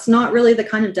 And that's not really the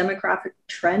kind of demographic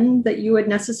trend that you would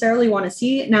necessarily want to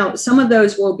see. Now, some of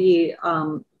those will be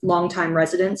longtime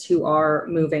residents who are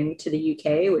moving to the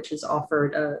UK, which has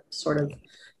offered a sort of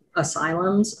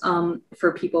asylums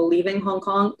for people leaving Hong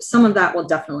Kong. Some of that will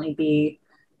definitely be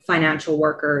financial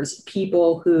workers,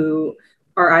 people who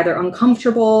are either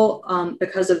uncomfortable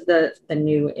because of the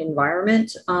new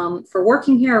environment for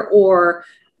working here, or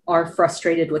are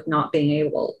frustrated with not being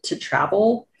able to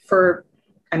travel for,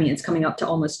 I mean, it's coming up to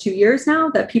almost 2 years now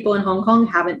that people in Hong Kong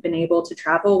haven't been able to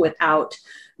travel without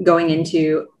going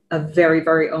into a very,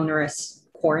 very onerous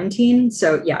quarantine.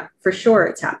 So yeah, for sure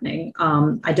it's happening.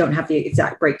 I don't have the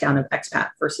exact breakdown of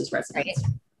expat versus residents.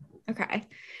 Right. Okay.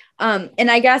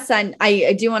 And I guess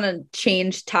I do want to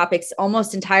change topics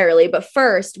almost entirely, but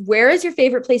first, where is your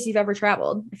favorite place you've ever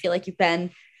traveled? I feel like you've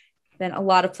been a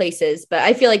lot of places, but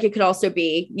I feel like it could also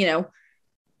be,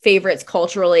 favorites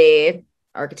culturally,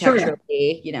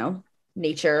 architecturally, sure.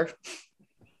 Nature.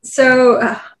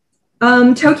 So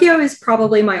Tokyo is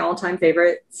probably my all-time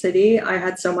favorite city. I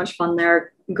had so much fun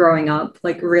there growing up,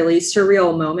 like really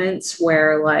surreal moments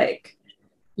where like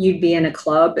you'd be in a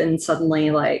club and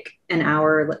suddenly like an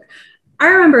hour. I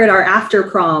remember at our after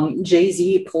prom,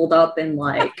 Jay-Z pulled up in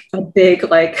like a big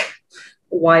like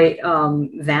white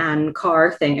van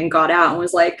car thing and got out and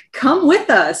was like, come with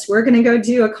us. We're going to go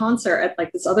do a concert at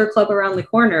like this other club around the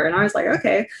corner. And I was like,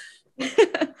 okay.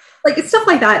 Like stuff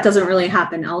like that doesn't really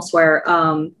happen elsewhere.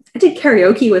 I did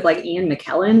karaoke with like Ian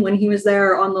McKellen when he was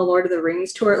there on the Lord of the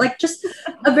Rings tour, like just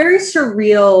a very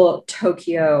surreal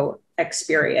Tokyo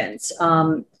experience.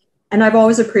 And I've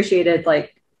always appreciated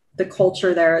like the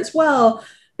culture there as well.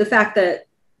 The fact that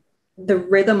the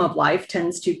rhythm of life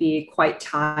tends to be quite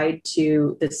tied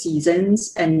to the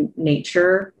seasons and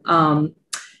nature.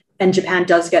 and Japan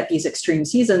does get these extreme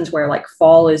seasons where like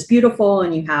fall is beautiful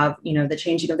and you have, you know, the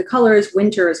changing of the colors.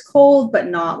 Winter is cold, but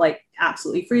not like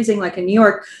absolutely freezing like in New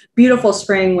York. Beautiful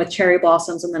spring with cherry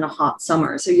blossoms, and then a hot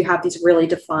summer. So you have these really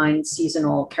defined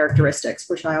seasonal characteristics,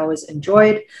 which I always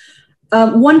enjoyed.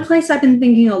 One place I've been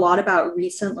thinking a lot about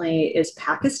recently is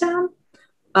Pakistan.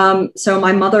 So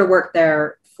my mother worked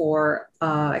there for,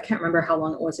 I can't remember how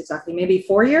long it was exactly, maybe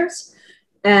 4 years.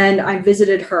 And I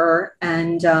visited her,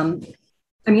 and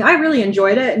I mean, I really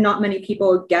enjoyed it. Not many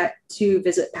people get to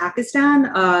visit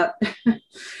Pakistan.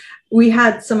 We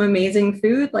had some amazing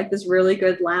food, like this really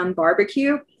good lamb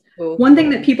barbecue. Ooh. One thing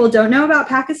that people don't know about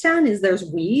Pakistan is there's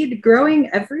weed growing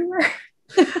everywhere.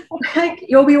 Like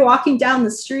you'll be walking down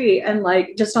the street and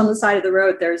like just on the side of the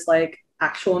road, there's like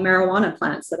actual marijuana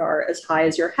plants that are as high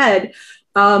as your head.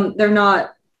 They're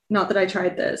not that I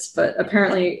tried this, but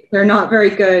apparently they're not very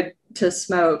good to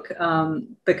smoke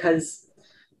because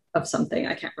of something.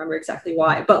 I can't remember exactly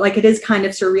why, but like it is kind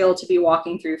of surreal to be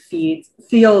walking through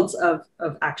fields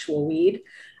of actual weed.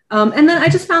 And then I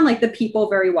just found like the people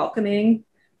very welcoming.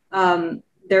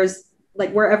 There's like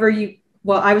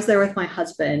I was there with my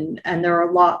husband, and there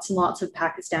were lots and lots of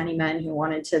Pakistani men who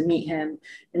wanted to meet him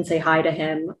and say hi to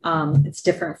him. It's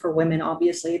different for women,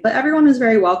 obviously, but everyone was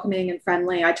very welcoming and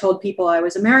friendly. I told people I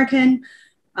was American.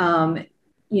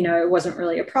 You know, it wasn't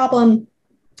really a problem.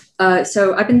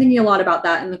 So I've been thinking a lot about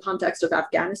that in the context of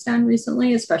Afghanistan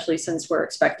recently, especially since we're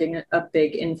expecting a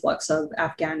big influx of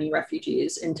Afghani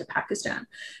refugees into Pakistan,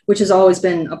 which has always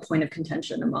been a point of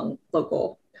contention among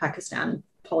local Pakistan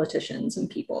politicians and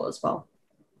people as well.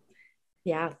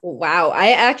 Yeah. Wow.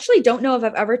 I actually don't know if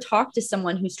I've ever talked to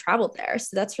someone who's traveled there.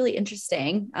 So that's really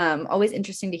interesting. Always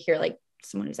interesting to hear like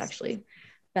someone who's actually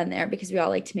been there, because we all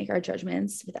like to make our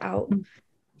judgments without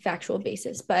factual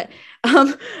basis. But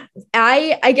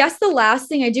I guess the last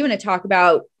thing I do want to talk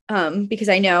about, because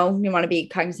I know you want to be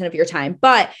cognizant of your time,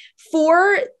 but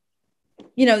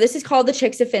this is called the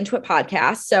Chicks of FinTwit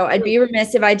podcast. So I'd be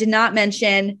remiss if I did not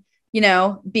mention,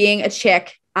 being a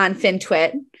chick on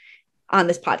FinTwit on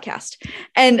this podcast.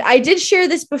 And I did share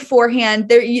this beforehand.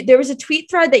 There was a tweet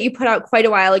thread that you put out quite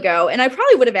a while ago, and I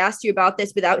probably would have asked you about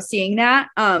this without seeing that,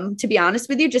 to be honest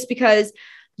with you, just because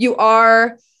you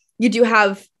do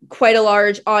have quite a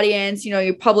large audience, you're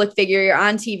a public figure, you're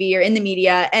on TV, you're in the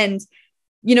media. And,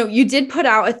 you did put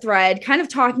out a thread kind of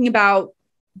talking about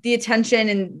the attention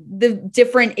and the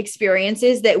different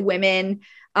experiences that women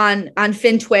on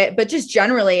FinTwit, but just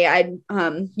generally,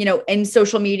 in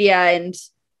social media and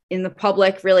in the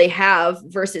public really have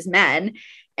versus men.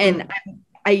 And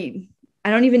I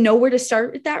don't even know where to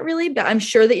start with that really, but I'm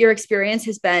sure that your experience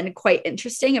has been quite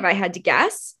interesting if I had to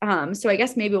guess. So I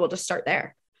guess maybe we'll just start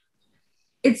there.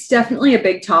 It's definitely a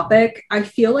big topic. I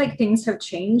feel like things have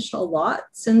changed a lot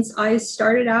since I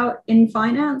started out in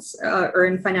finance or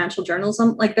in financial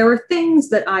journalism. Like there were things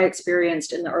that I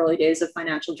experienced in the early days of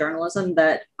financial journalism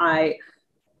that I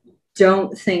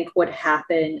don't think would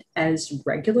happen as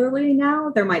regularly now.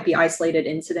 There might be isolated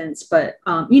incidents, but,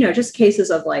 just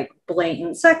cases of like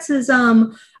blatant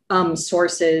sexism,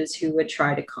 sources who would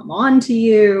try to come on to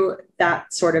you,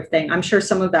 that sort of thing. I'm sure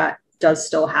some of that does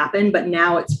still happen, but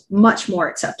now it's much more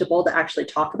acceptable to actually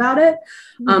talk about it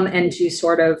and to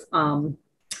sort of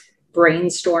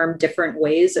brainstorm different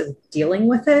ways of dealing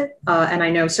with it. And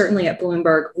I know certainly at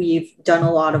Bloomberg, we've done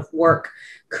a lot of work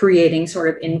creating sort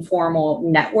of informal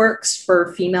networks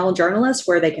for female journalists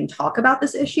where they can talk about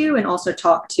this issue and also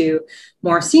talk to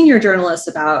more senior journalists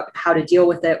about how to deal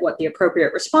with it, what the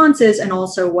appropriate response is, and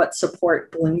also what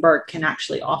support Bloomberg can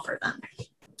actually offer them.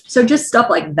 So just stuff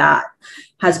like that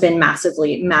has been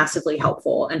massively, massively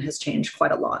helpful and has changed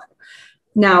quite a lot.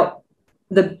 Now,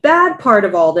 the bad part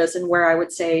of all this, and where I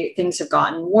would say things have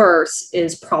gotten worse,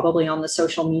 is probably on the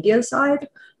social media side.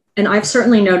 And I've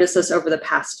certainly noticed this over the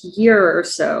past year or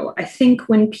so. I think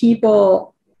when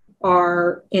people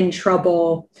are in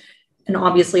trouble, and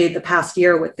obviously the past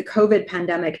year with the COVID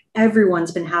pandemic,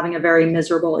 everyone's been having a very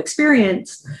miserable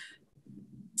experience.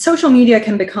 Social media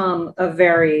can become a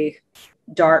very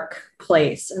dark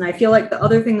place. And I feel like the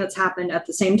other thing that's happened at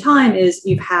the same time is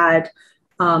you've had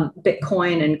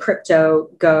Bitcoin and crypto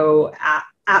go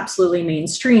absolutely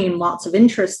mainstream, lots of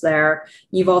interest there.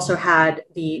 You've also had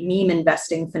the meme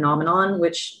investing phenomenon,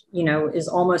 which, is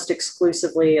almost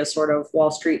exclusively a sort of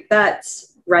Wall Street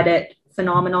bets, Reddit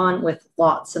phenomenon with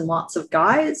lots and lots of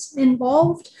guys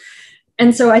involved.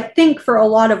 And so I think for a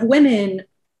lot of women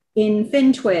in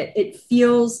FinTwit, it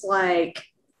feels like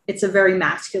it's a very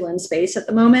masculine space at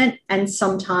the moment. And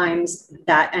sometimes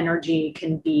that energy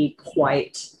can be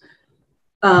quite,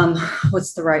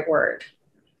 what's the right word?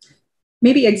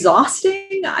 Maybe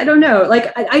exhausting. I don't know.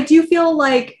 Like, I do feel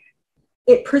like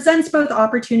it presents both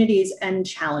opportunities and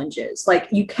challenges. Like,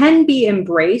 you can be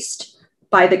embraced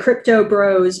by the crypto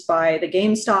bros, by the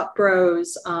GameStop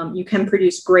bros. You can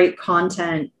produce great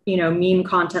content, meme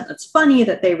content that's funny,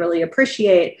 that they really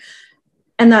appreciate.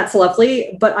 And that's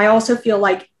lovely. But I also feel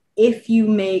like if you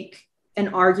make an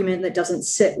argument that doesn't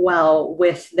sit well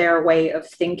with their way of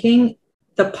thinking,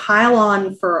 the pile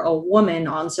on for a woman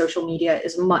on social media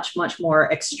is much, much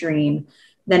more extreme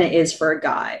than it is for a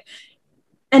guy.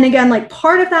 And again, like,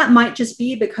 part of that might just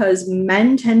be because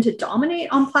men tend to dominate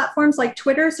on platforms like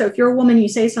Twitter. So if you're a woman, you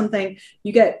say something,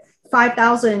 you get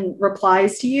 5,000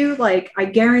 replies to you. Like, I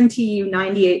guarantee you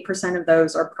 98% of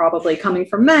those are probably coming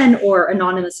from men or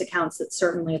anonymous accounts that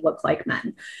certainly look like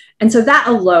men. And so that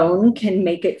alone can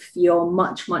make it feel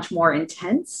much, much more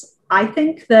intense, I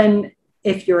think, than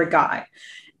if you're a guy.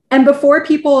 And before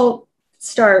people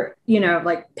start,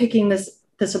 like, picking this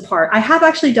apart,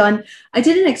 I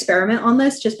did an experiment on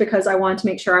this just because I wanted to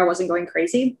make sure I wasn't going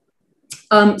crazy.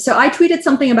 So I tweeted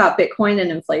something about Bitcoin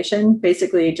and inflation,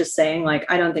 basically just saying, like,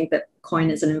 I don't think that coin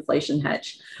is an inflation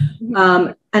hedge.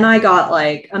 And I got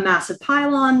like a massive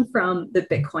pile-on from the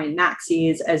Bitcoin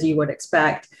maxis, as you would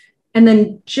expect. And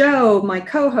then Joe, my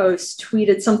co-host,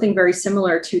 tweeted something very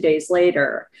similar 2 days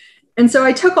later. And so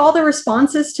I took all the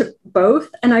responses to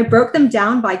both and I broke them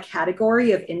down by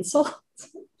category of insult.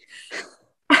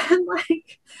 And,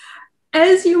 like,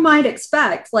 as you might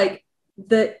expect, like,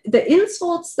 the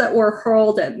insults that were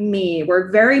hurled at me were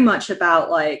very much about,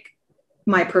 like,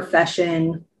 my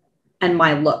profession and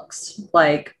my looks.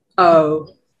 Like, oh,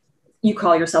 you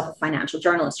call yourself a financial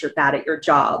journalist, you're bad at your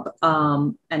job,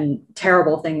 and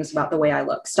terrible things about the way I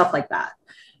look, stuff like that.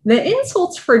 The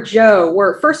insults for Joe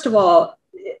were, first of all,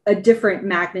 a different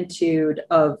magnitude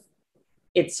of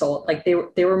insult. Like,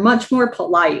 they were much more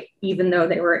polite, even though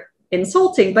they were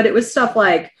insulting, but it was stuff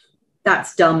like,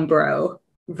 that's dumb, bro,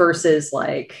 versus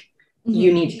like,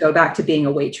 you need to go back to being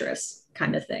a waitress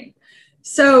kind of thing.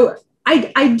 So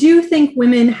I do think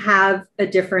women have a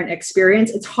different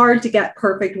experience. It's hard to get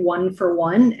perfect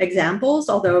one-for-one examples,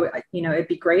 although, it'd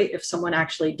be great if someone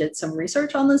actually did some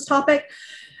research on this topic.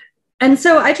 And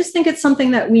so I just think it's something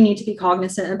that we need to be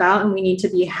cognizant about, and we need to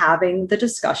be having the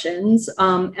discussions.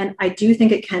 And I do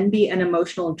think it can be an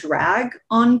emotional drag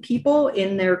on people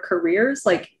in their careers.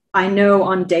 Like, I know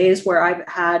on days where I've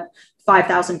had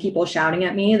 5,000 people shouting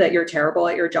at me that you're terrible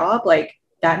at your job, like,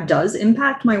 that does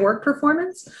impact my work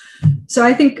performance. So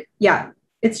I think,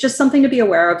 it's just something to be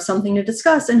aware of, something to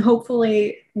discuss, and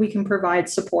hopefully we can provide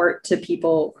support to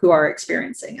people who are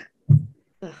experiencing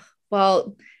it.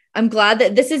 Well, I'm glad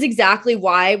that this is exactly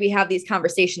why we have these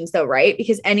conversations, though, right?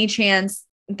 Because any chance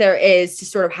there is to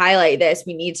sort of highlight this,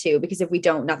 we need to, because if we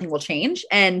don't, nothing will change.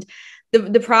 And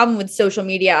the problem with social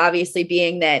media, obviously,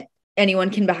 being that anyone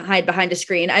can hide behind a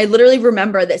screen. I literally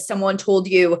remember that someone told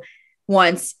you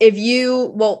once,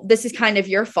 this is kind of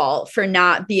your fault for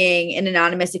not being an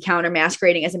anonymous account or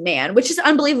masquerading as a man, which is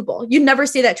unbelievable. You'd never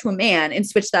say that to a man and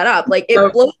switch that up. Like,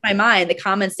 it blows my mind, the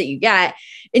comments that you get.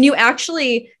 And you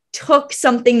actually took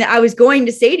something that I was going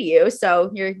to say to you.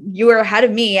 So you were ahead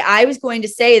of me. I was going to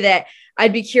say that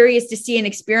I'd be curious to see an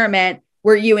experiment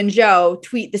where you and Joe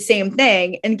tweet the same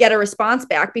thing and get a response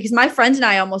back, because my friend and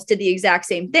I almost did the exact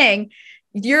same thing.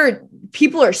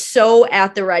 People are so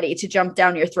at the ready to jump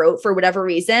down your throat for whatever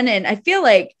reason. And I feel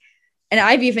like, and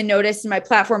I've even noticed, my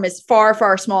platform is far,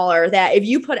 far smaller, that if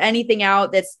you put anything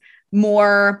out that's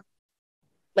more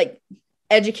like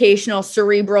educational,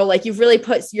 cerebral, like you've really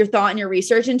put your thought and your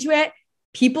research into it,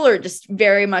 people are just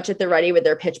very much at the ready with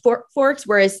their pitchforks.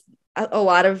 Whereas a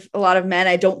lot of men,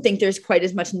 I don't think there's quite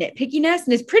as much nitpickiness,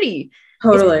 and it's pretty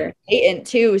blatant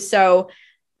too. So,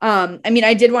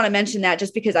 I did want to mention that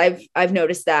just because I've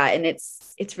noticed that, and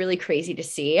it's really crazy to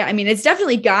see. I mean, it's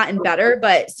definitely gotten better,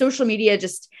 but social media,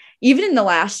 just even in the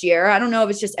last year, I don't know if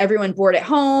it's just everyone bored at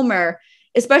home, or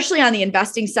especially on the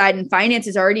investing side, and finance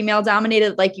is already male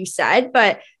dominated, like you said,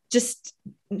 but just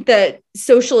the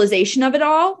socialization of it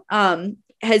all,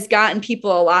 has gotten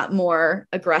people a lot more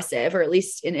aggressive, or at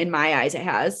least in my eyes, it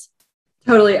has.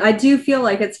 Totally. I do feel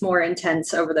like it's more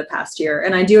intense over the past year.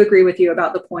 And I do agree with you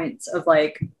about the points of,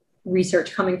 like,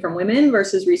 research coming from women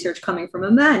versus research coming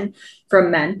from men.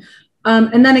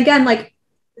 And then again, like,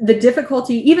 the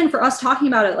difficulty, even for us talking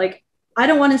about it, like, I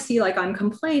don't want to see like I'm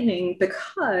complaining,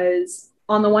 because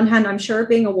on the one hand, I'm sure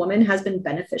being a woman has been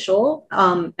beneficial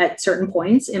at certain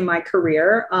points in my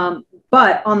career.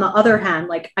 But on the other hand,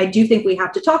 like, I do think we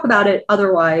have to talk about it.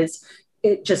 Otherwise,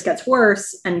 it just gets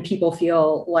worse and people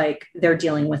feel like they're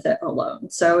dealing with it alone.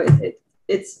 So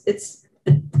it's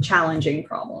a challenging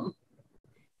problem.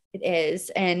 It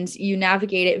is. And you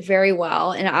navigate it very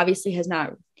well. And it obviously has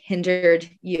not hindered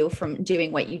you from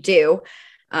doing what you do,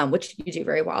 which you do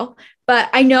very well. But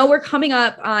I know we're coming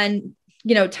up on,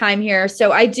 time here.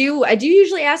 So I do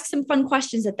usually ask some fun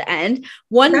questions at the end.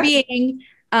 One being,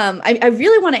 I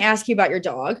really want to ask you about your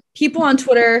dog. People on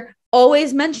Twitter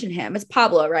always mention him. It's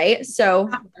Pablo, right? So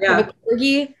yeah.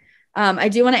 Corgi. I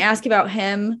do want to ask about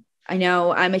him. I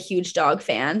know I'm a huge dog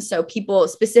fan. So people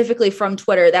specifically from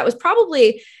Twitter, that was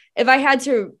probably, if I had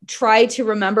to try to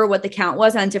remember what the count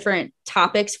was on different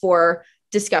topics for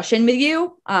discussion with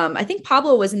you, I think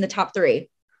Pablo was in the top 3.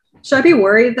 Should I be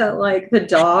worried that like the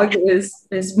dog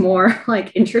is more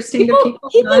like interesting to people?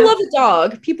 People love a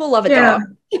dog. People love a dog.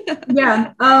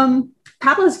 Yeah.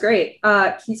 Pablo's great.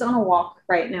 He's on a walk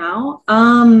right now.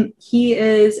 He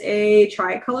is a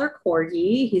tricolor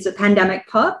corgi. He's a pandemic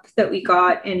pup that we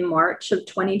got in March of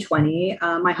 2020.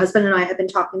 My husband and I had been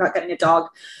talking about getting a dog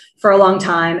for a long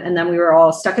time, and then we were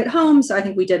all stuck at home. So I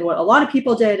think we did what a lot of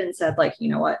people did and said, like, you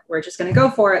know what, we're just going to go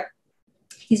for it.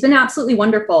 He's been absolutely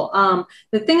wonderful.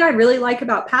 The thing I really like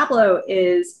about Pablo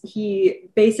is he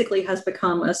basically has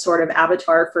become a sort of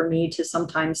avatar for me to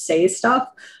sometimes say stuff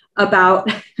about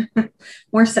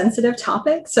more sensitive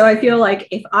topics. So I feel like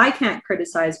if I can't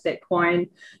criticize Bitcoin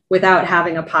without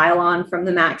having a pylon from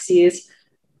the maxis,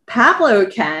 Pablo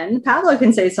can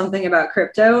say something about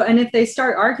crypto. And if they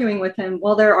start arguing with him,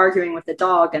 well, they're arguing with the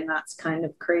dog, and that's kind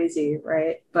of crazy,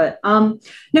 right? But no,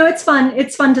 it's fun.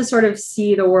 It's fun to sort of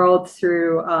see the world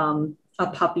through a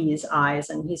puppy's eyes,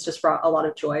 and he's just brought a lot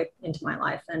of joy into my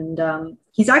life. And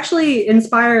he's actually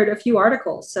inspired a few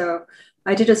articles. So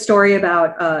I did a story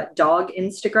about dog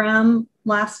Instagram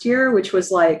last year, which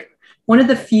was like one of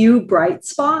the few bright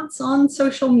spots on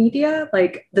social media,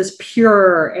 like this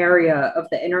pure area of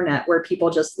the internet where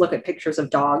people just look at pictures of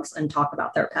dogs and talk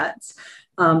about their pets.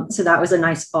 So that was a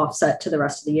nice offset to the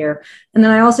rest of the year. And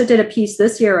then I also did a piece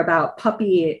this year about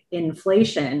puppy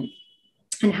inflation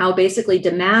and how basically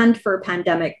demand for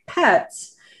pandemic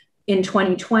pets in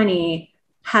 2020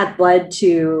 had led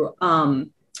to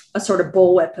a sort of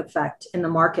bullwhip effect in the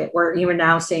market where you are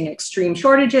now seeing extreme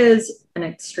shortages and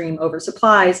extreme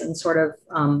oversupplies and sort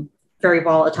of very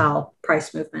volatile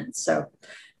price movements. So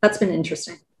that's been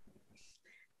interesting.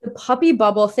 The puppy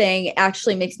bubble thing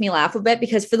actually makes me laugh a bit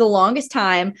because for the longest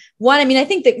time, I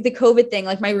think the COVID thing,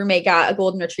 like my roommate got a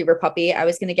golden retriever puppy. I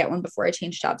was going to get one before I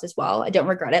changed jobs as well. I don't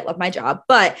regret it. Love my job,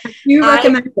 but you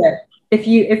recommend it if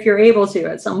you're able to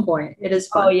at some point. It is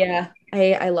fun. Oh yeah.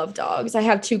 I love dogs. I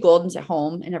have 2 Goldens at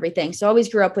home and everything. So I always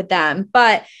grew up with them.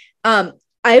 But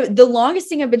the longest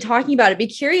thing I've been talking about, I'd be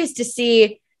curious to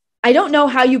see, I don't know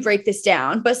how you break this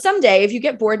down, but someday if you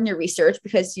get bored in your research,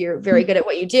 because you're very good at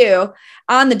what you do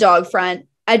on the dog front,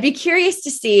 I'd be curious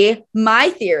to see. My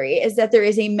theory is that there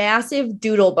is a massive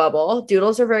doodle bubble.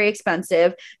 Doodles are very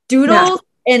expensive. Doodles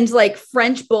and like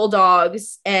French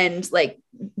bulldogs and like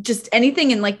just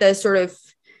anything in like the sort of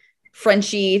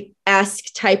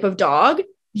Frenchie-esque type of dog,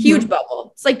 huge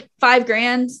bubble. It's like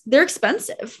 $5,000. They're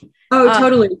expensive. Oh,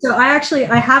 totally. So I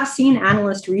have seen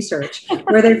analyst research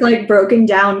where they've like broken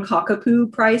down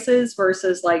cockapoo prices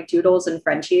versus like doodles and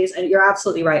Frenchies. And you're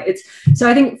absolutely right. So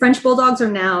I think French bulldogs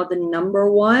are now the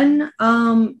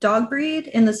 #1 dog breed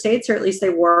in the States, or at least they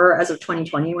were as of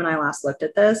 2020 when I last looked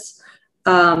at this.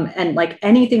 And like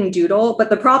anything doodle. But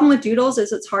the problem with doodles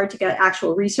is it's hard to get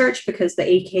actual research because the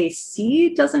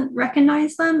AKC doesn't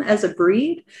recognize them as a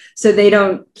breed. So they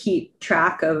don't keep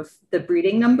track of the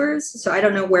breeding numbers. So I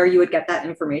don't know where you would get that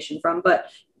information from, but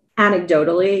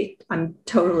anecdotally, I'm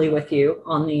totally with you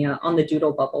on the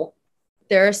doodle bubble.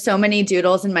 There are so many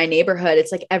doodles in my neighborhood.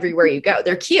 It's like everywhere you go.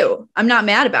 They're cute. I'm not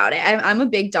mad about it. I'm a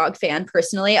big dog fan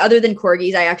personally. Other than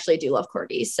corgis, I actually do love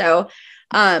corgis. So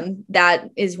that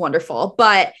is wonderful.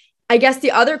 But I guess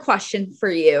the other question for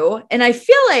you, and I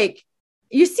feel like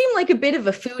you seem like a bit of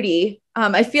a foodie.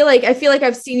 I feel like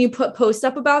I've seen you put posts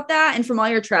up about that. And from all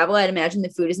your travel, I'd imagine the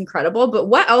food is incredible, but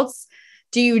what else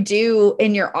do you do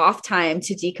in your off time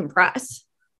to decompress?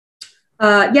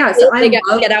 So I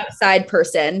get outside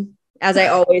person, as I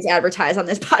always advertise on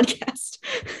this podcast.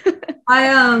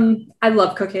 I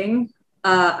love cooking.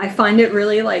 I find it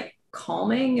really like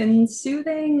calming and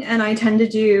soothing. And I tend to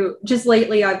do, just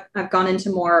lately, I've gone into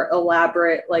more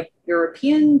elaborate like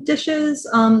European dishes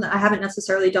that I haven't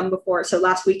necessarily done before. So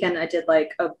last weekend I did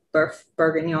like a boeuf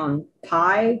bourguignon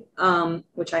pie,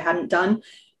 which I hadn't done.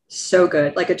 So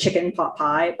good, like a chicken pot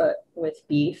pie, but with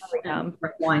beef and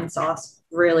red wine sauce.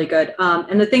 Really good.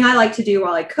 And the thing I like to do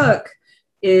while I cook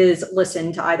is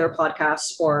listen to either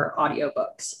podcasts or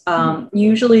audiobooks.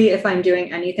 Usually if I'm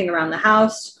doing anything around the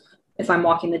house, if I'm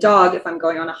walking the dog, if I'm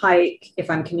going on a hike,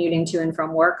 if I'm commuting to and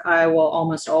from work, I will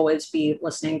almost always be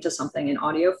listening to something in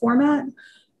audio format.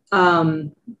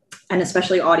 And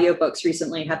especially audiobooks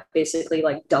recently have basically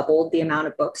like doubled the amount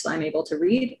of books I'm able to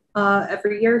read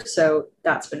every year. So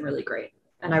that's been really great.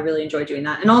 And I really enjoy doing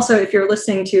that. And also, if you're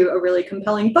listening to a really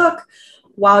compelling book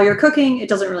while you're cooking, it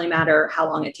doesn't really matter how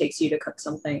long it takes you to cook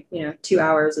something. 2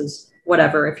 hours is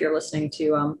whatever if you're listening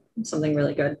to something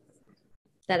really good.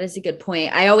 That is a good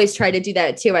point. I always try to do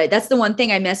that too. That's the one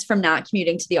thing I miss from not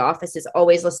commuting to the office is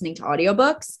always listening to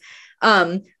audiobooks.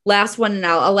 Last one, and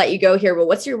I'll let you go here. But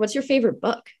what's your favorite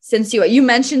book? Since you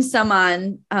mentioned some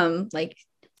on like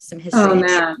some history. Oh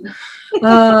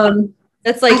man.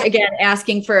 That's like, again,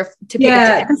 asking to pick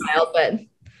a child, but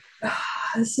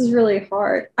this is really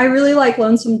hard. I really like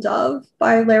Lonesome Dove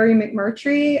by Larry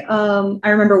McMurtry. I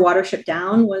remember Watership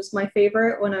Down was my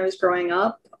favorite when I was growing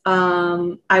up.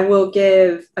 I will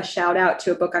give a shout out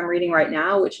to a book I'm reading right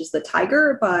now, which is The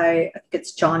Tiger by, I think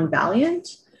it's John Valiant,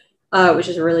 which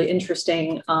is a really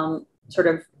interesting sort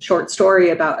of short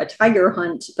story about a tiger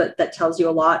hunt, but that tells you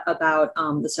a lot about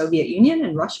the Soviet Union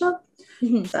and Russia.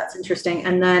 Mm-hmm. That's interesting.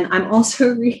 And then I'm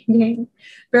also reading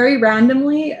very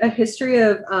randomly a history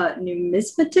of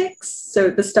numismatics.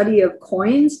 So the study of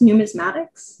coins,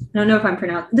 numismatics. I don't know if I'm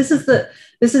pronouncing. This is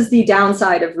the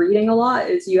downside of reading a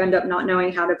lot is you end up not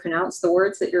knowing how to pronounce the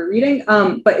words that you're reading.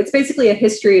 But it's basically a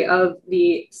history of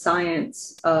the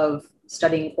science of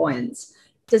studying coins.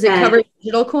 Does it cover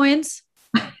digital coins?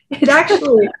 It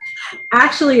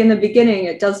actually in the beginning,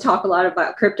 it does talk a lot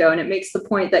about crypto, and it makes the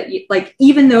point that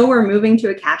even though we're moving to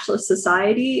a cashless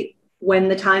society, when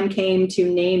the time came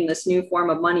to name this new form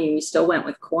of money, we still went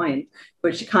with coin,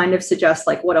 which kind of suggests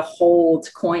like what a hold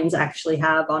coins actually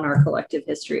have on our collective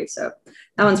history. So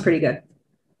that one's pretty good.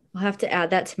 I'll have to add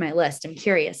that to my list. I'm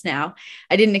curious now.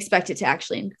 I didn't expect it to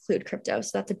actually include crypto,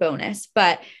 so that's a bonus.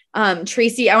 But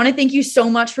Tracy, I want to thank you so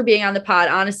much for being on the pod.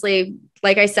 Honestly,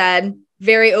 like I said,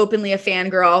 very openly a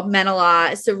fangirl, meant a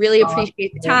lot. So really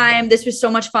appreciate the time. This was so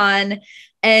much fun.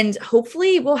 And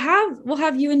hopefully we'll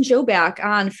have you and Joe back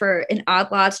on for an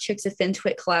Odd Lots Chicks of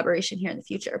FinTwit collaboration here in the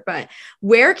future. But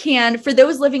for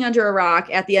those living under a rock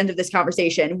at the end of this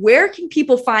conversation, where can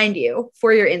people find you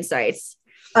for your insights?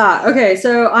 Okay,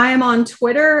 so I am on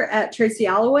Twitter at Tracy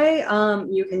Alloway.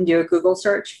 You can do a Google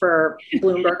search for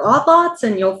Bloomberg Odd Lots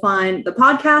and you'll find the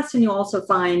podcast, and you'll also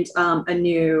find a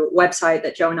new website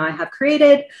that Joe and I have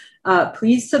created.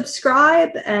 Please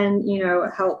subscribe and,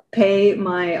 help pay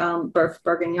my Berth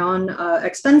Bourguignon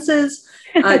expenses.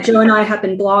 Joe and I have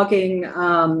been blogging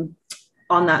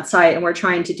on that site, and we're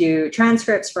trying to do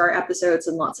transcripts for our episodes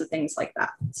and lots of things like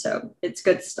that. So it's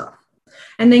good stuff.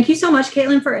 And thank you so much,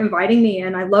 Caitlin, for inviting me.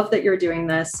 And I love that you're doing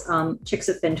this. Chicks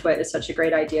of FinTwit is such a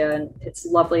great idea. And it's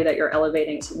lovely that you're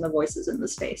elevating some of the voices in the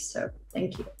space. So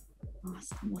thank you.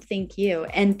 Awesome. Well, thank you.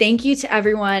 And thank you to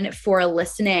everyone for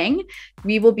listening.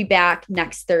 We will be back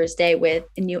next Thursday with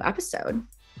a new episode.